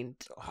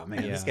quaint. Oh,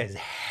 man, this Yeah. guy's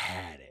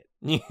had it.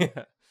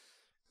 Yeah.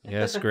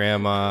 Yes,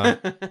 Grandma.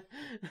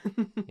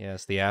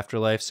 Yes, the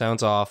afterlife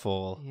sounds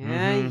awful.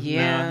 Yeah, Mhm.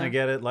 yeah. No, I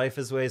get it. Life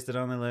is wasted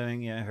on the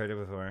living. Yeah, I heard it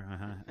before.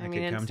 I mean,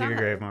 could come it's to your not-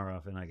 grave more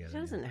often. I get It it.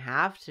 doesn't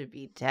have to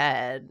be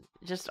dead.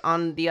 Just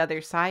on the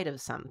other side of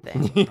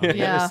something. On the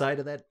Yeah. other side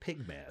of that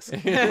pig mask.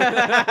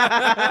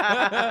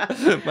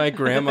 My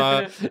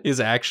grandma is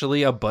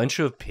actually a bunch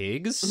of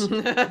pigs.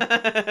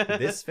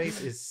 This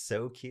face is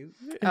so cute.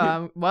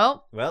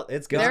 Well, Well,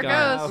 it's gone. There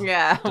now. goes.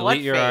 Yeah. Delete what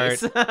your face?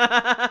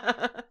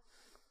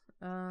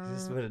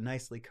 This is what a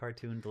nicely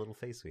cartooned little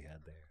face we had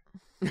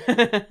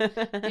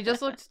there. he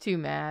just looked too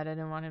mad. I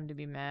didn't want him to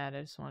be mad.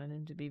 I just wanted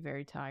him to be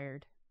very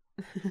tired.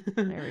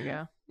 There we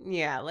go.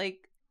 Yeah,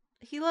 like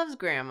he loves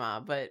grandma,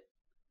 but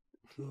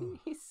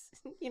he's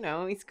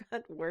he's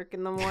got work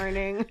in the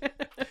morning.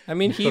 I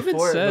mean, he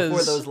before even says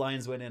before those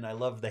lines went in, I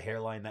love the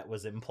hairline that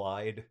was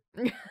implied.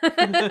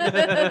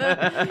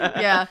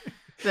 Yeah.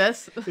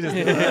 This.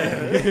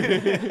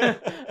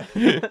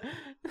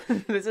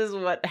 This is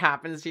what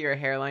happens to your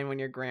hairline when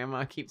your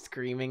grandma keeps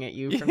screaming at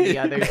you from the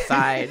other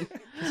side.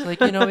 It's like,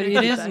 it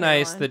is That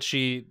nice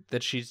hairline.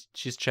 that she's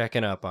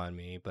checking up on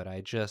me, but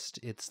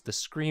it's the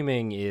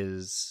screaming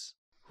is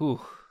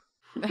whew.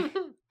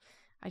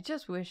 I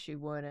just wish she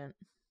wouldn't.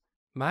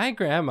 My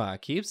grandma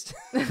keeps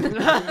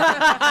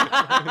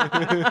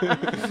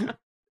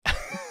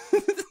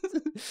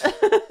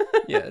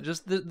Yeah,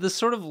 just the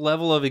sort of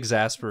level of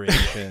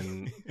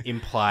exasperation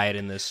implied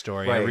in this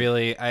story.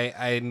 Right.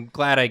 I'm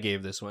glad I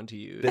gave this one to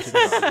you. This is-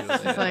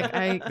 It's like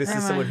This is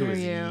Grandma, someone who I is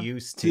hear you.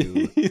 used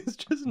to he's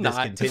just this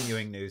not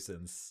continuing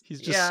nuisance. He's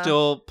just Yeah.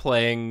 still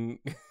playing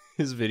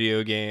his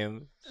video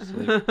game. Just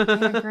like,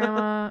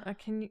 Grandma,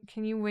 can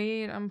you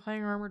wait? I'm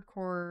playing Armored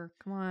Core.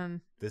 Come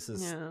on. This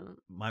is Yeah.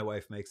 my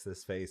wife makes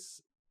this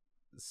face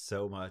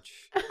so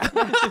much.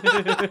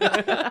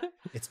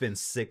 It's been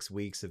 6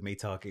 weeks of me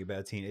talking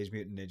about Teenage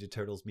Mutant Ninja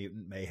Turtles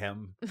Mutant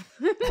Mayhem.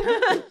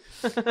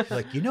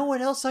 Like, you know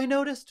what else I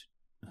noticed?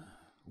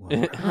 What?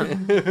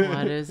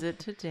 What is it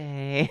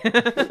today?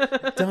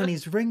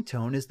 Donnie's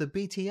ringtone is the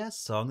BTS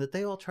song that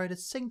they all try to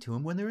sing to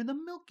him when they're in the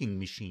milking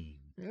machine.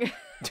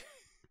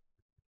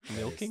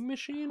 milking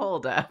machine?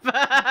 Hold up.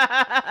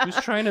 Who's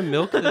trying to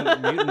milk the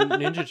Mutant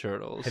Ninja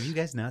Turtles? Have you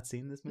guys not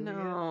seen this movie yet?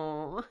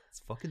 No. It's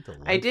fucking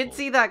delightful. I did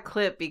see that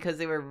clip because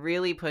they were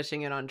really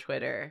pushing it on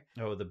Twitter.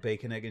 Oh, the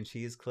bacon, egg, and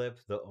cheese clip?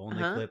 The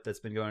only Uh-huh. clip that's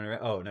been going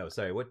around? Oh, no,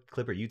 sorry. What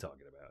clip are you talking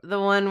about? The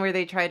one where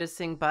they try to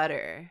sing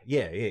Butter.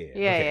 Yeah. Okay.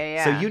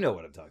 Yeah. So you know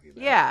what I'm talking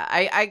about. Yeah,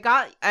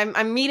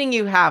 I'm meeting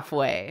you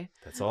halfway.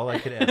 That's all I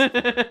could ask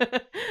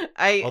for.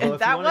 Although if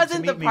That you wanted to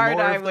wasn't the meet me part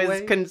more I of the was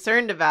way-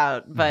 concerned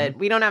about, but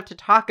we don't have to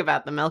talk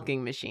about the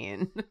milking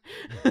machine.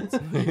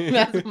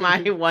 That's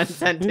my one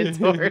sentence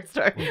horror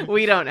story.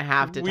 We don't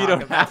have to We talk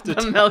don't about have to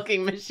the talk.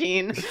 milking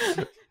machine.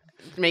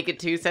 Make it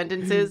 2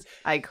 sentences.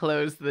 I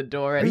close the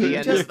door at Are the you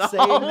end of just the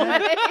saying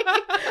hallway.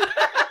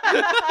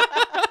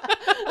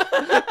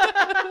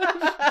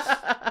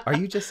 Are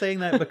you just saying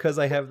that because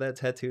I have that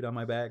tattooed on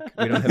my back?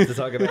 We don't have to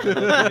talk about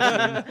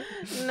the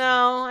machine?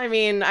 No, I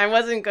mean, I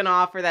wasn't going to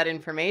offer that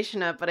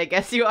information up, but I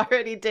guess you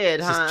already did,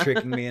 It's huh? just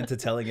tricking me into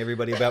telling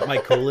everybody about my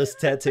coolest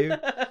tattoo.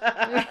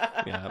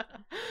 Yeah.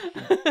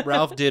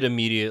 Ralph did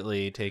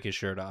immediately take his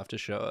shirt off to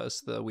show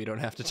us that we don't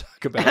have to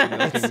talk about the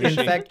milking It's in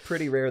machine. fact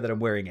pretty rare that I'm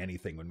wearing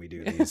anything when we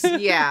do these.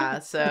 Yeah,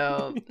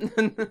 so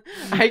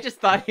I just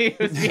thought he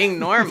was being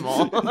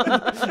normal.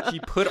 He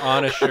put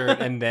on a shirt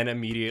and then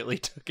immediately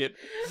took it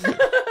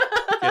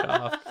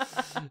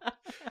off.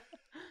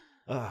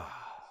 Ah.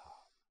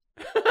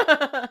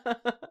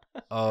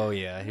 Oh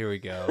yeah, here we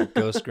go.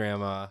 Ghost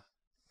Grandma.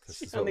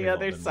 This is On what the we've all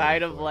other been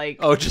side waiting of for. like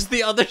Oh, just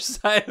the other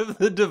side of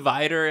the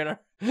divider in our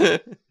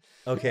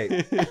Okay,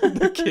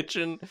 the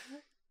kitchen.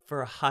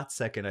 for a hot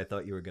second I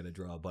thought you were going to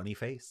draw a bunny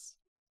face.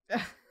 So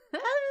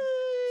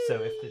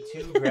if the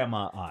two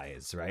grandma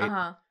eyes, right,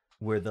 Uh-huh.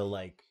 were the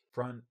like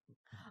front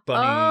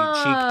bunny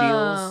cheek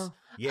deals.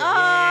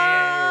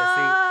 Yeah.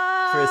 See,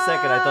 for a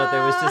second I thought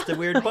there was just a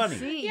weird bunny.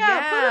 See,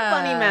 yeah, put a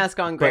bunny mask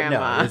on But no,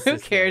 grandma. this Who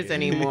is cares the-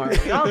 anymore?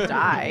 We all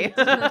die.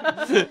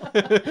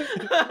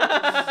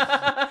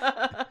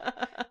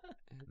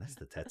 That's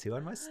the tattoo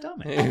on my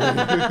stomach.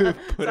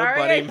 Put a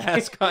buddy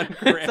mask on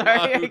Grandma.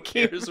 Sorry, Who I keep-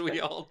 cares? We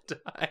all die.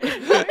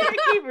 I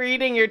keep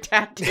reading your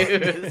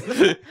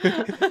tattoos.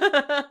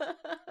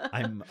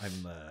 I'm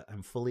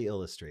fully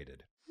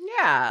illustrated.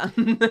 Yeah,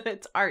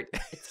 it's art.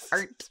 It's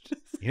art.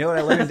 You know what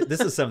I learned?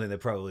 This is something that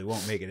probably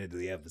won't make it into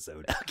the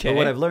episode. Okay. But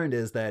what I've learned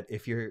is that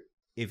if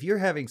you're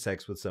having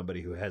sex with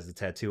somebody who has a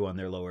tattoo on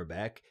their lower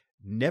back,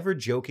 never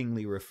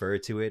jokingly refer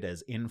to it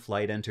as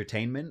in-flight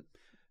entertainment,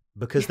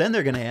 because then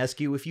they're going to ask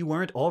you if you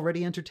weren't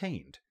already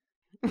entertained.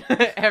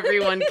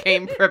 Everyone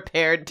came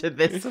prepared to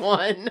this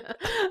one.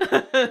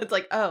 It's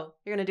like, oh,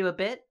 you're gonna do a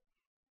bit?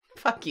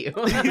 Fuck you.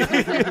 Sorry,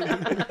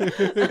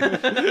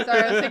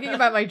 I was thinking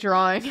about my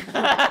drawing.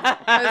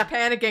 I was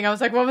panicking. I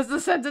was like, what was the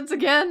sentence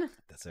again?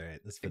 That's all right.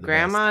 That's for the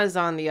Grandma best. is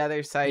on the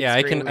other side. Yeah,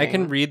 I can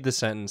screaming. read the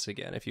sentence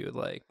again if you would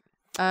like.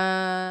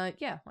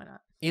 Yeah, why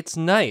not? It's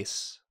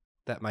nice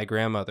that my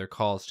grandmother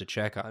calls to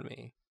check on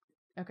me,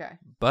 Okay.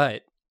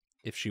 but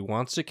if she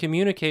wants to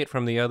communicate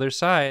from the other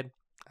side,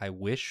 I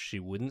wish she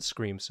wouldn't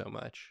scream so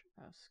much.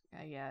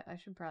 Yeah, I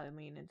should probably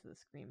lean into the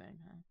screaming.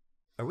 Huh?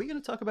 Are we going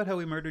to talk about how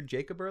we murdered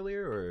Jacob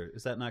earlier, or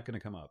is that not going to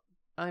come up?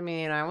 I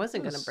mean, I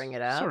wasn't gonna bring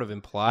it up. Sort of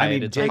implied. I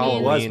mean, it's Jacob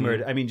Halloween. was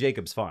murdered. I mean,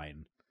 Jacob's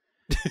fine.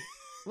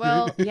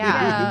 Well,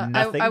 yeah,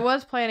 Nothing? I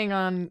was planning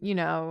on,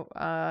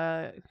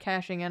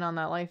 cashing in on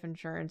that life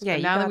insurance. Yeah, but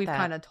you now that got we've that.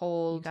 kind of You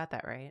told, got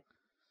that right.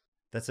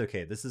 That's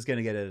okay. This is going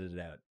to get edited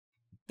out.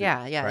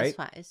 Yeah, right? it's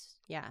fine.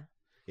 Yeah.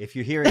 If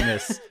you're hearing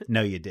this,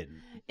 no, you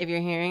didn't. If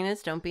you're hearing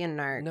this, don't be a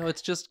narc. No,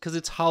 it's just because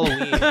it's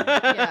Halloween.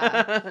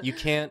 Yeah. You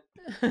can't.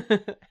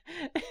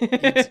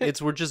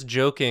 It's we're just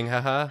joking,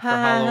 haha, for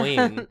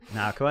Halloween.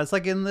 Nah, come on, it's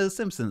like in The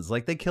Simpsons.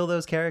 Like they kill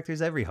those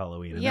characters every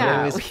Halloween, and Yeah, they're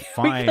always we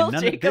fine. kill None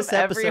of Jacob this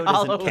every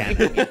episode isn't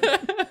canon.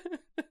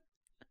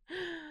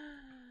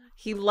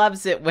 He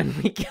loves it when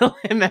we kill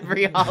him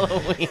every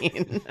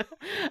Halloween.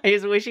 I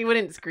just wish he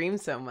wouldn't scream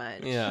so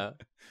much. Yeah.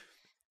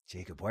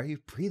 Jacob, why are you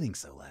breathing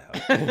so loud?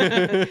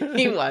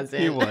 He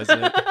wasn't. He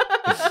wasn't.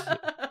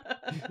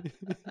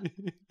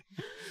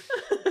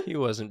 He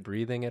wasn't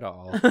breathing at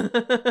all.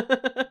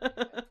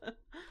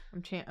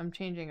 I'm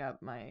changing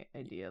up my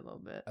idea a little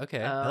bit.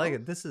 Okay. I like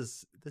it. This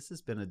has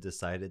been a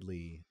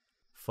decidedly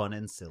fun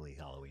and silly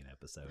Halloween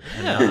episode,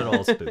 and not at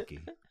all spooky,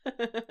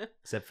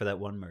 except for that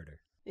one murder.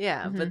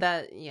 Yeah, Mhm. but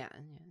that, yeah.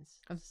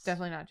 It's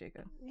definitely not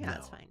Jacob. Yeah,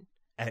 it's No. fine.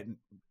 And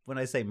when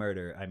I say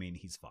murder, I mean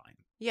he's fine.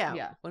 Yeah,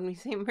 Yeah. when we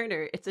say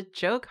murder, it's a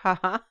joke,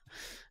 haha.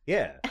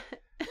 Yeah.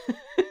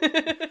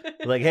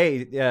 Like,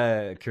 hey,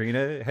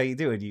 Karina, how you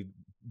doing? You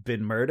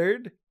been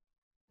murdered?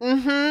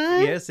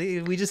 Mm-hmm. Yeah,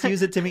 see, we just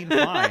use it to mean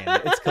fine.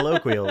 It's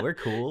colloquial. We're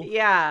cool.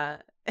 Yeah,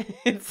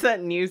 it's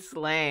that new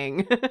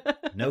slang.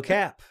 No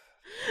cap.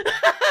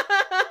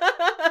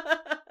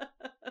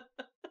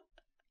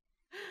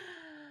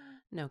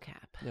 No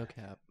cap. No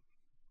cap.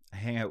 I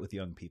hang out with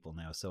young people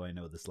now, so I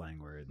know the slang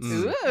words.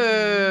 Mm.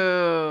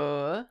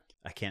 Ooh.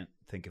 I can't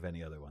think of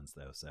any other ones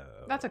though, so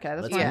That's okay.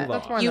 That's let's fine. move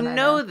That's on. more You than I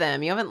know know.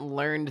 them. You haven't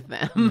learned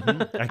them.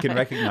 Mhm. I can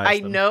recognize I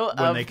them know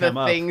when they of the come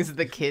up. things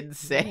the kids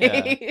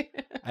say.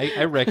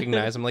 I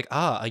recognize him like,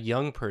 a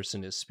young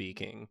person is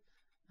speaking.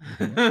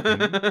 Time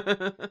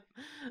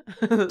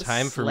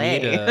for me Slay,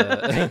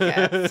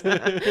 to-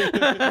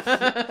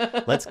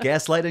 Let's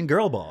gaslight and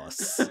girl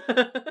boss.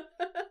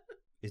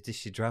 Did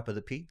she drop of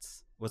the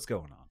Pete's? What's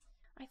going on?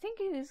 I think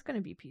it is going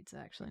to be pizza,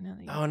 actually. Now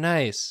that you... Oh,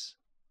 nice.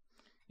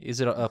 Is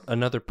it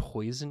another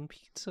poison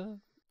pizza?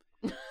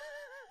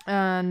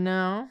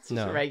 No. Just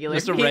a regular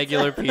just a pizza.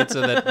 regular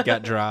pizza that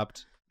got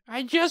dropped.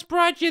 I just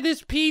brought you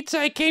this pizza.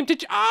 I came to.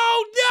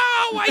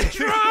 Oh no! I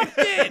dropped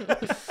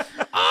it.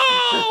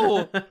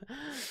 Oh,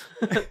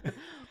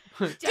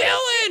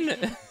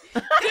 Dylan!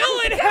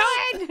 Dylan,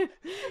 help!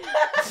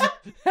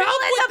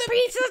 Help with the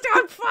pizza's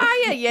on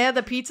fire! Yeah,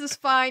 the pizza's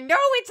fine. No,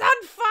 it's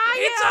on fire!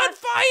 It's on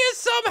fire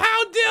somehow,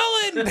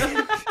 Dylan!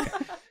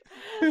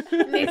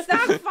 It's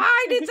not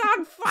fine! It's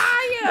on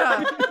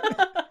fire!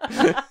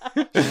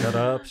 Shut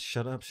up!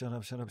 Shut up! Shut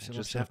up! Shut up! Shut up!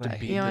 just Shut have up! to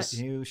beat You know this.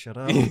 You shut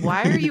up!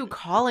 Why are you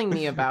calling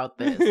me about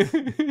this?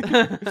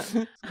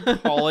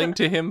 Calling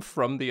to him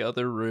from the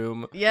other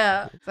room.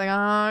 Yeah. It's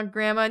like,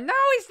 Grandma. No,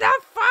 it's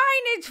not fine!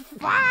 It's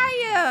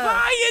fire!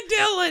 Fire,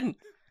 Dylan!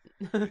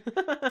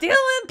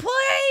 Dylan,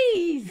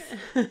 please!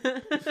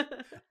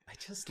 I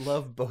just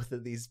love both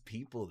of these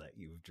people that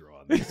you've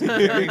drawn. These are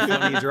very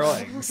funny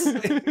drawings.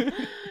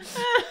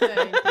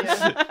 Thank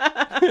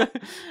you.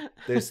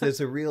 There's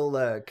a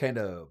real kind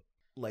of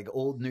like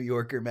old New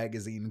Yorker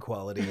magazine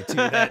quality to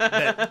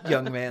that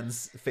young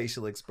man's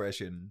facial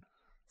expression.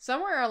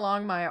 Somewhere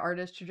along my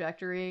artist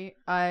trajectory,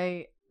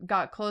 I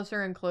got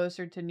closer and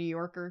closer to New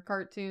Yorker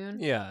cartoon.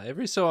 Yeah,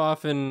 every so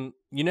often,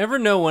 you never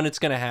know when it's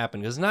going to happen,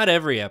 because not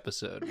every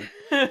episode.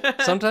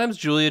 Sometimes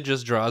Julia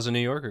just draws a New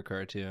Yorker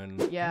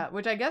cartoon. Yeah,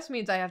 which I guess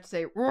means I have to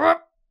say, We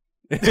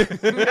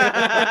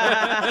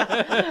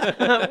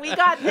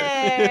got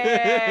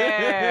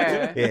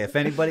there. Yeah, if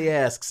anybody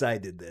asks, I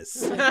did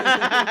this.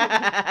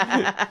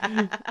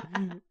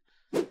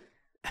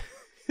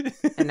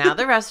 And now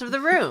the rest of the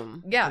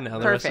room. Yeah, And now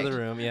the perfect. rest of the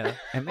room, yeah.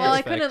 And Well,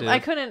 I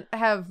Perspective. couldn't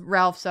have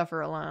Ralph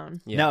suffer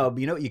alone. Yeah. No,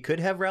 you know what you could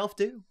have Ralph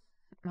do?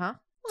 Huh?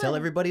 Tell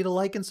everybody to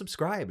like and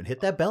subscribe and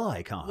hit that bell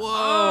icon. Whoa.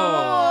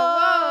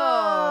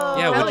 Oh,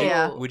 Yeah, hell would you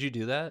yeah. would you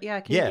do that? Yeah,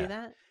 can Yeah. you do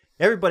that?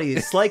 Everybody,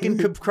 like and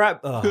subscribe.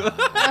 Oh.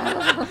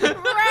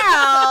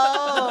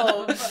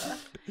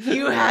 Ralph!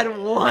 You had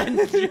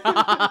one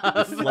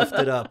job. Fluffed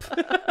it up.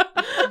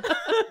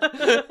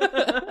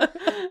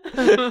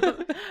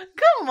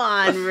 Come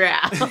on,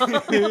 Ralph.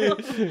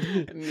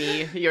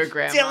 Me, your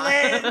grandma.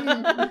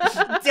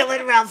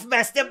 Dylan, Ralph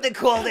messed up the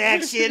call to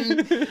action.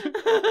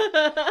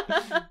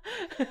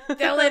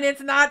 Dylan,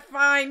 it's not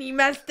fine. He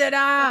messed it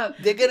up.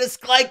 They're gonna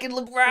like and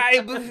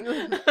subscribe.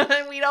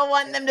 We don't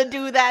want them to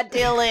do that,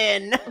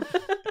 Dylan.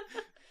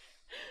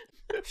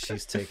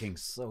 She's taking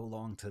so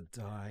long to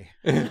die.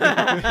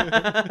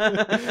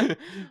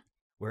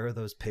 Where are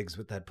those pigs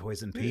with that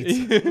poison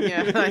pizza?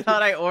 Yeah, I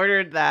thought I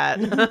ordered that.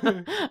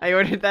 I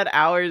ordered that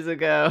hours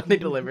ago. They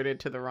delivered it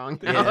to the wrong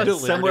Yeah, house.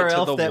 delivered Somewhere it to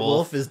else, the that wolf.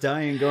 wolf is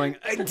dying, going,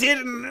 I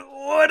didn't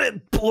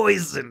order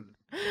poison.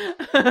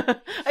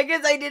 I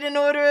guess I didn't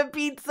order a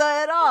pizza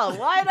at all.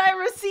 Why'd I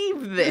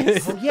receive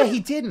this? Oh, yeah, he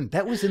didn't.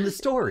 That was in the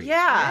story.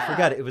 Yeah. I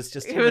forgot. It was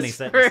just too It many was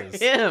for sentences.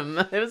 him.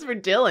 It was for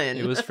Dylan.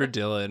 It was for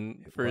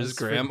Dylan, for It his was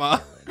for grandma,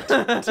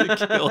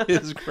 to kill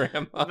his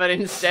grandma. But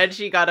instead,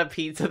 she got a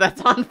pizza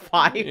that's on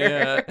fire.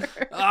 Yeah.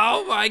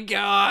 Oh my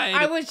god!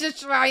 I was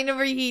just trying to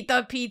reheat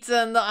the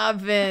pizza in the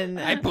oven.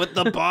 I put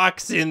the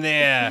box in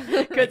there.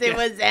 Because it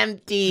was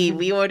empty.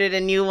 We ordered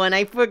a new one.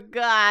 I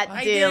forgot,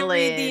 I Dylan. didn't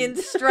read the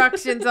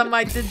instructions on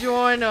my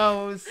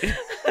DiGiorno's.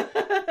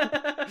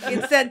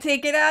 It said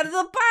take it out of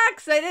the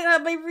box. I didn't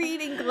have my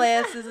reading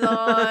glasses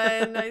on. I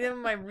didn't have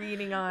my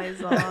reading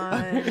eyes on.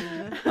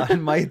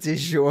 On my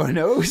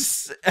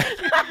DiGiorno's.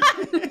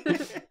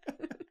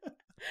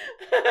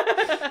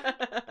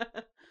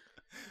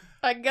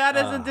 I got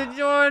us a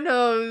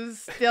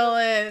DiGiorno's,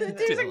 Dylan.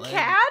 There's a Dylan.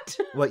 cat?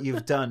 What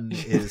you've done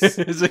is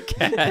There's a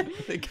cat.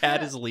 The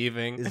cat is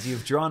leaving.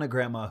 you've drawn a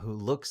grandma who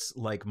looks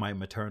like my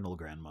maternal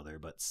grandmother,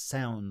 but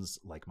sounds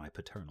like my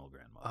paternal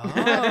grandmother.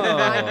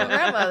 My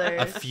grandmother.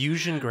 A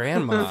fusion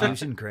grandma.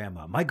 Fusion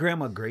grandma. My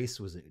grandma Grace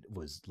was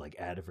like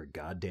out of her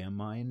goddamn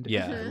mind.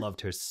 Yeah. I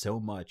loved her so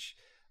much,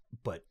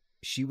 but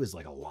she was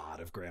like a lot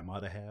of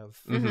grandma to have.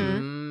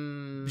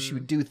 Mhm. She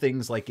would do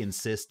things like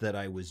insist that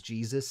I was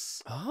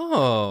Jesus.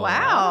 Oh.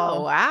 Wow.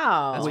 Oh,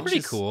 wow. That's which pretty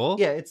is- cool.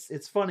 Yeah,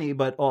 it's funny,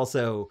 but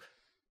also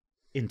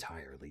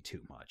entirely too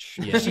much.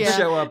 Yeah. She'd Yeah.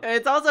 show up.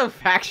 It's also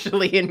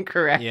factually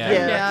incorrect. Yeah.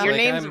 Yeah. Your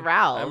Like, name's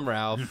Ralph. I'm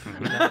Ralph.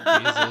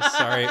 Not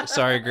Jesus.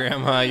 Sorry,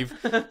 Grandma.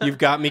 You've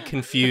got me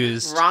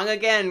confused. Wrong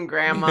again,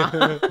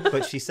 Grandma.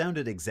 But she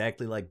sounded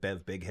exactly like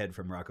Bev Bighead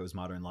from Rocko's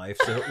Modern Life,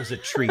 so it was a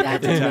treat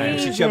That's every time.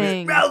 She'd show me,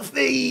 amazing.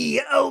 Ralphie!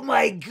 Oh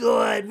my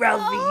god,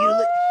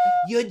 Ralphie,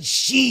 you're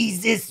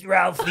Jesus,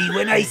 Ralphie.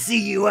 When I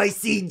see you, I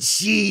see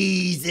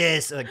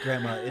Jesus. Like,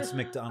 Grandma, it's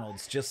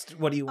McDonald's. Just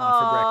what do you want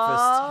for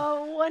breakfast?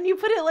 Oh, when you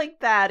put it like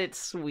that, it's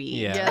sweet.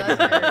 Yeah. Yeah,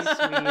 that's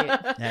very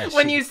sweet. Yeah,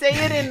 When she- you say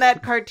it in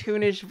that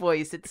cartoonish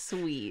voice, it's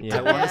sweet. Yeah.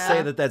 I want to Yeah.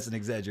 say that that's an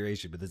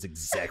exaggeration, but that's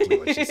exactly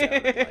what she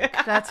sounded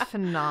like. That's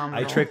phenomenal.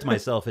 I tricked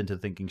myself into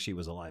thinking she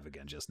was alive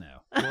again just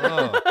now.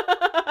 Whoa.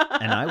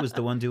 And I was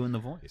the one doing the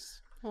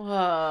voice.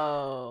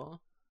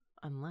 Whoa.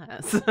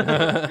 Unless.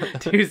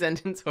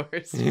 Two-sentence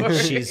horror story.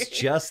 She's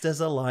just as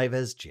alive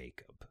as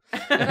Jacob.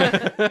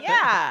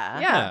 Yeah.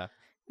 Yeah.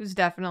 Who's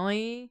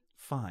definitely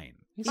Fine.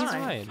 He's Fine.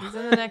 fine. he's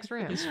in the next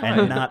room. He's And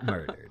fine. not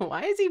murdered.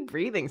 Why is he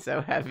breathing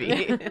so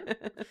heavy?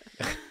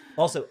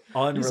 Also,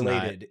 not.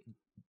 unrelated,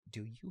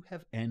 do you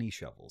have any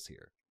shovels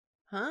here?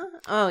 Huh?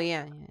 Oh,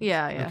 yeah.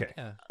 Yeah, yeah. Okay.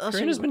 Yeah. I'll show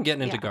Karina's you- been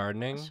getting into yeah.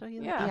 gardening. I'll show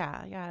you.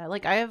 Yeah. Yeah.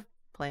 Like, I have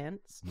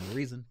plants. No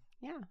reason.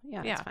 Yeah.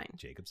 Yeah. It's fine.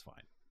 Jacob's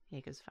fine.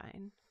 Jacob's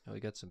fine. Oh, we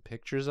got some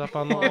pictures up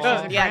on the Well, wall.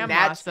 she's a Yeah, grandma,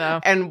 that's- so.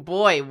 And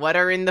boy, what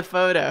are in the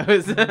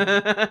photos? Oh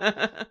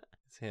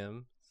It's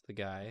him. It's the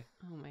guy.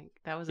 my,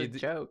 that was a He-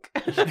 joke.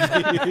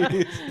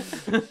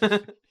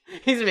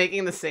 He's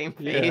making the same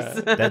face.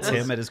 Yeah. That's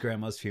him at his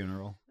grandma's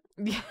funeral.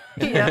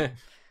 Yeah.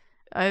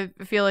 I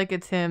feel like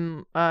it's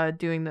him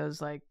doing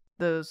those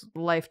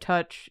Life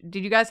Touch.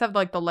 Did you guys have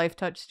like the Life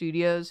Touch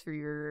studios for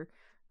your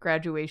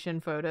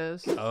graduation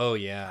photos? Oh I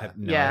yeah. have,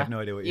 no, I Yeah. have no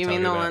idea what you're You talking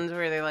mean the about. ones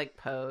where they like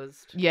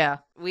posed? Yeah.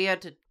 We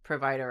had to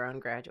provide our own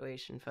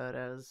graduation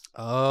photos.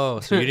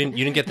 Oh, so you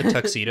didn't get the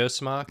tuxedo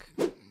smock?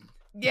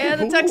 Yeah,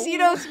 the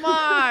tuxedo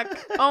smock.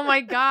 Oh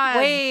my god.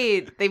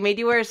 Wait, they made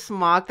you wear a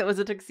smock that was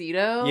a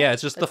tuxedo? Yeah,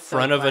 it's just the That's so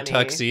front of a funny.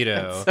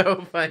 tuxedo. That's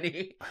so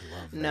funny. I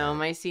love that. No,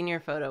 my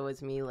senior photo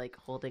was me like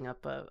holding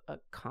up a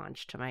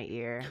conch to my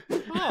ear.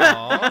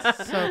 Aw,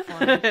 So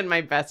funny. And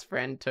my best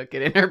friend took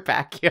it in her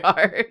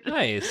backyard.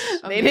 nice.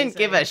 They didn't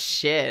give a Amazing.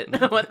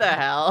 shit. What the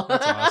hell?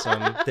 That's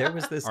awesome. There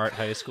was this Art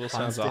high school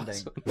sounds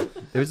constant awesome.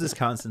 There was this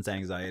constant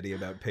anxiety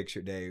about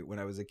picture day when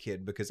I was a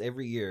kid because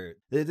every year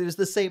there's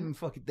the same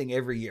fucking thing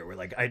every year where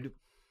like I'd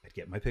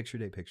get my picture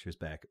day pictures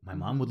back. My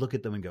mom would look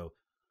at them and go,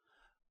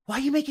 "Why are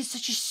you making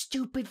such a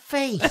stupid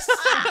face?"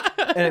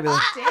 And I'd be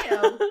like,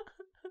 Damn.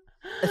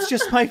 It's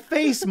just my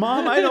face,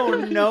 Mom. I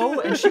don't know.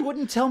 And she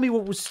wouldn't tell me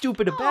what was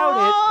stupid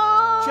about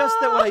it. Just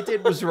that what I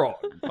did was wrong.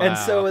 Wow. And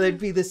so there'd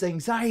be this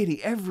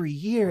anxiety every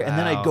year. And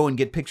then I'd go and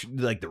get picture,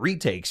 like the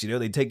retakes,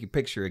 they'd take your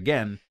picture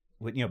again.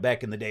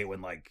 Back in the day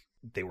when like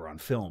they were on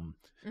film.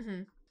 Mm-hmm.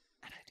 And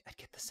I'd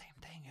get the same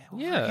thing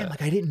over Yeah. again.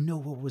 Like I didn't know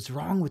what was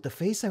wrong with the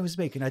face I was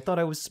making. I thought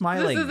I was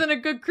smiling. This isn't a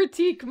good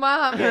critique,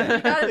 Mom. You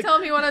gotta tell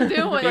me what I'm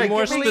doing. Be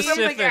more Give me specific.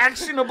 something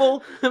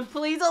actionable.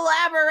 Please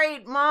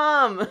elaborate,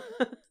 Mom.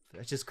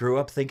 I just grew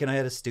up thinking I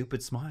had a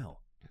stupid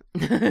smile.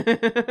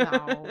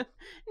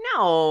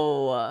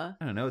 No.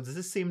 I don't know. Does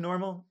this seem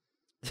normal?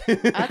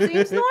 That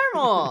seems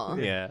normal.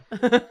 Yeah.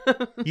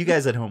 You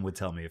guys at home would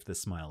tell me if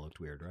this smile looked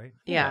weird, right?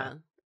 Yeah.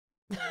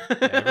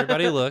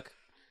 Everybody look.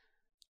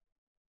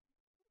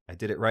 I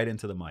did it right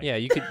into the mic. Yeah,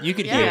 you could hear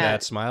Yeah.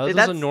 that smile. It was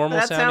That's- a normal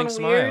that sounding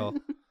sound weird? smile.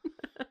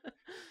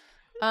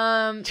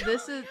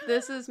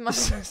 This is my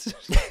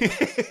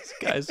This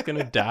guy's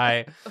gonna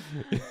die.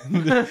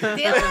 Dylan.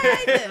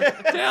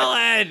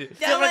 Dylan!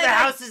 Dylan,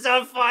 house is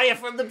on fire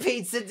from the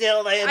pizza,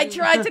 Dylan. I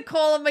tried to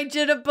call him my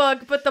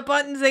jitterbug, but the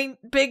buttons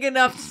ain't big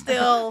enough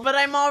still. But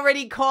I'm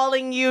already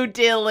calling you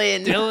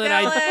Dylan. Dylan,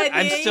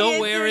 I'm he still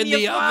is wearing in the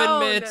your oven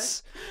phone.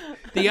 mitts.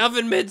 The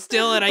oven mitts,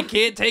 Dylan. I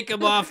can't take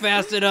them off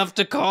fast enough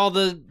to call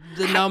the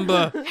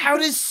number. How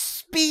does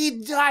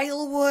speed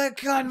dial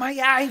work on my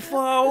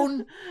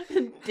iPhone?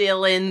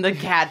 Dylan, the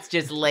cat's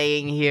just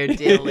laying here,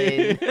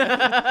 Dylan.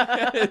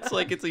 It's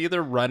like it's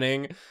either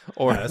running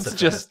or That's it's a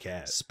just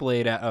cat.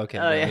 splayed out. Okay,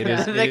 Oh, no, yeah. it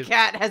is. The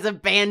cat has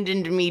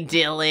abandoned me,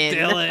 Dylan.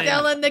 Dylan.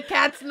 Dylan, the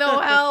cat's no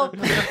help.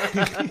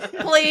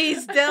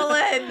 Please,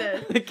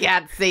 Dylan. The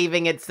cat's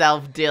saving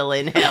itself,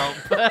 Dylan. Help.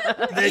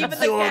 Even the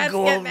cats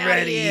getting out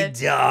of here.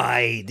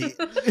 died.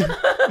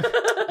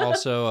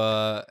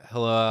 Also,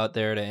 hello out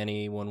there to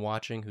anyone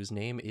watching whose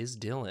name is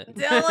Dylan.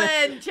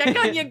 Dylan, check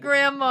on your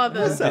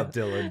grandmother. What's up,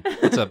 Dylan?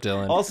 What's up,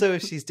 Dylan? Also,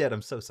 if she's dead,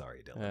 I'm so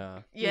sorry, Dylan. Yeah,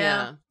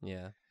 Yeah.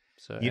 yeah.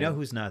 So You know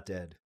who's not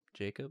dead?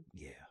 Jacob?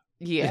 Yeah.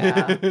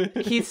 Yeah.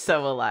 He's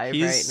so alive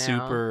He's right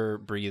now. super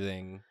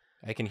breathing.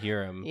 I can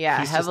hear him. Yeah,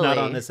 He's heavily. just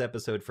not on this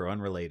episode for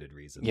unrelated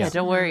reasons. Yeah,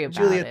 don't worry about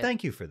Julia, it.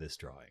 thank you for this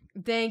drawing.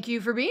 Thank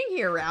you for being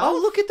here, Ralph. Oh,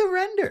 look at the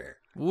render.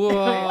 Whoa!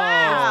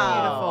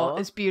 Wow.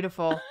 It's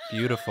beautiful.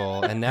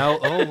 Beautiful. And now,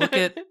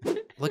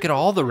 look at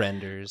all the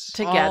renders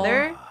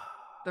Together.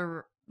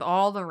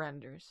 All the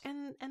renders.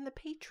 And the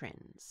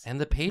patrons. and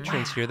the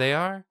patrons. Here they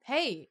are.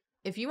 Hey,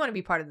 if you want to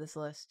be part of this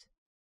list,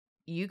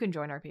 you can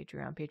join our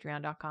Patreon,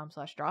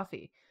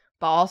 patreon.com/Drawfee.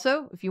 But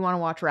also, if you want to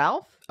watch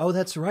Ralph, Oh,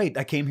 that's right.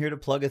 I came here to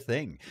plug a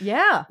thing.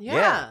 yeah.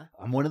 Yeah.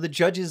 I'm one of the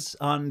judges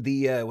on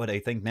the, what I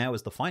think now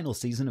is the final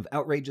season of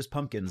Outrageous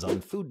Pumpkins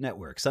on Food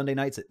Network, Sunday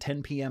nights at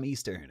 10 p.m.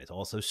 Eastern. It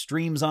also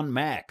streams on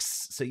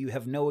Max, so you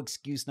have no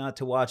excuse not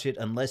to watch it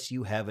unless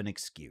you have an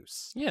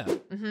excuse. Yeah.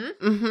 Mm-hmm.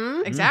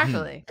 Mm-hmm.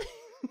 Exactly.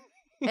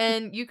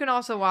 And you can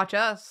also watch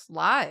us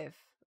live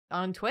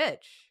on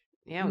Twitch.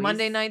 Yeah.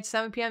 Monday night,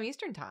 7 p.m.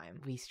 Eastern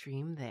time. We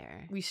stream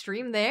there. We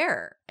stream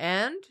there.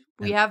 And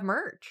we And- have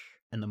merch.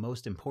 And the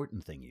most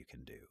important thing you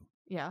can do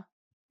Yeah.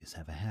 is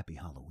have a happy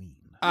Halloween.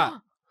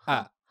 The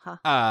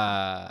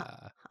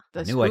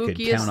I knew I could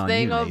spookiest count on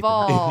thing you, of Nathan.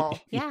 all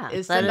Yeah.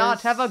 is to let not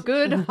us- have a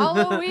good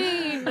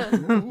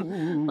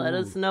Halloween. Let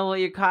us know what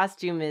your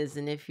costume is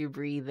and if you're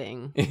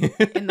breathing.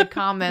 In the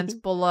comments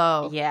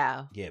below.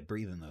 Yeah. Yeah,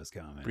 breathe in those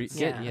comments.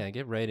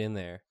 Get right in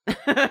there. All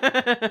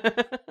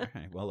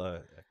right, well,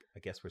 I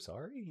guess we're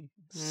sorry.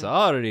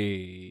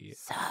 Sorry.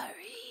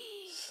 Sorry.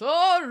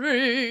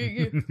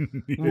 Sorry.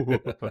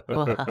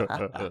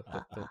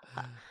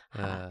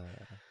 Uh,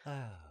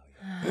 Oh,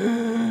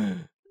 yeah.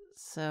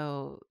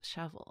 So,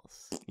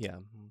 shovels. yeah.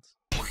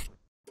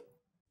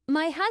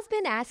 My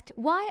husband asked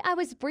why I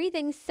was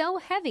breathing so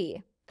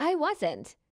heavy. I wasn't.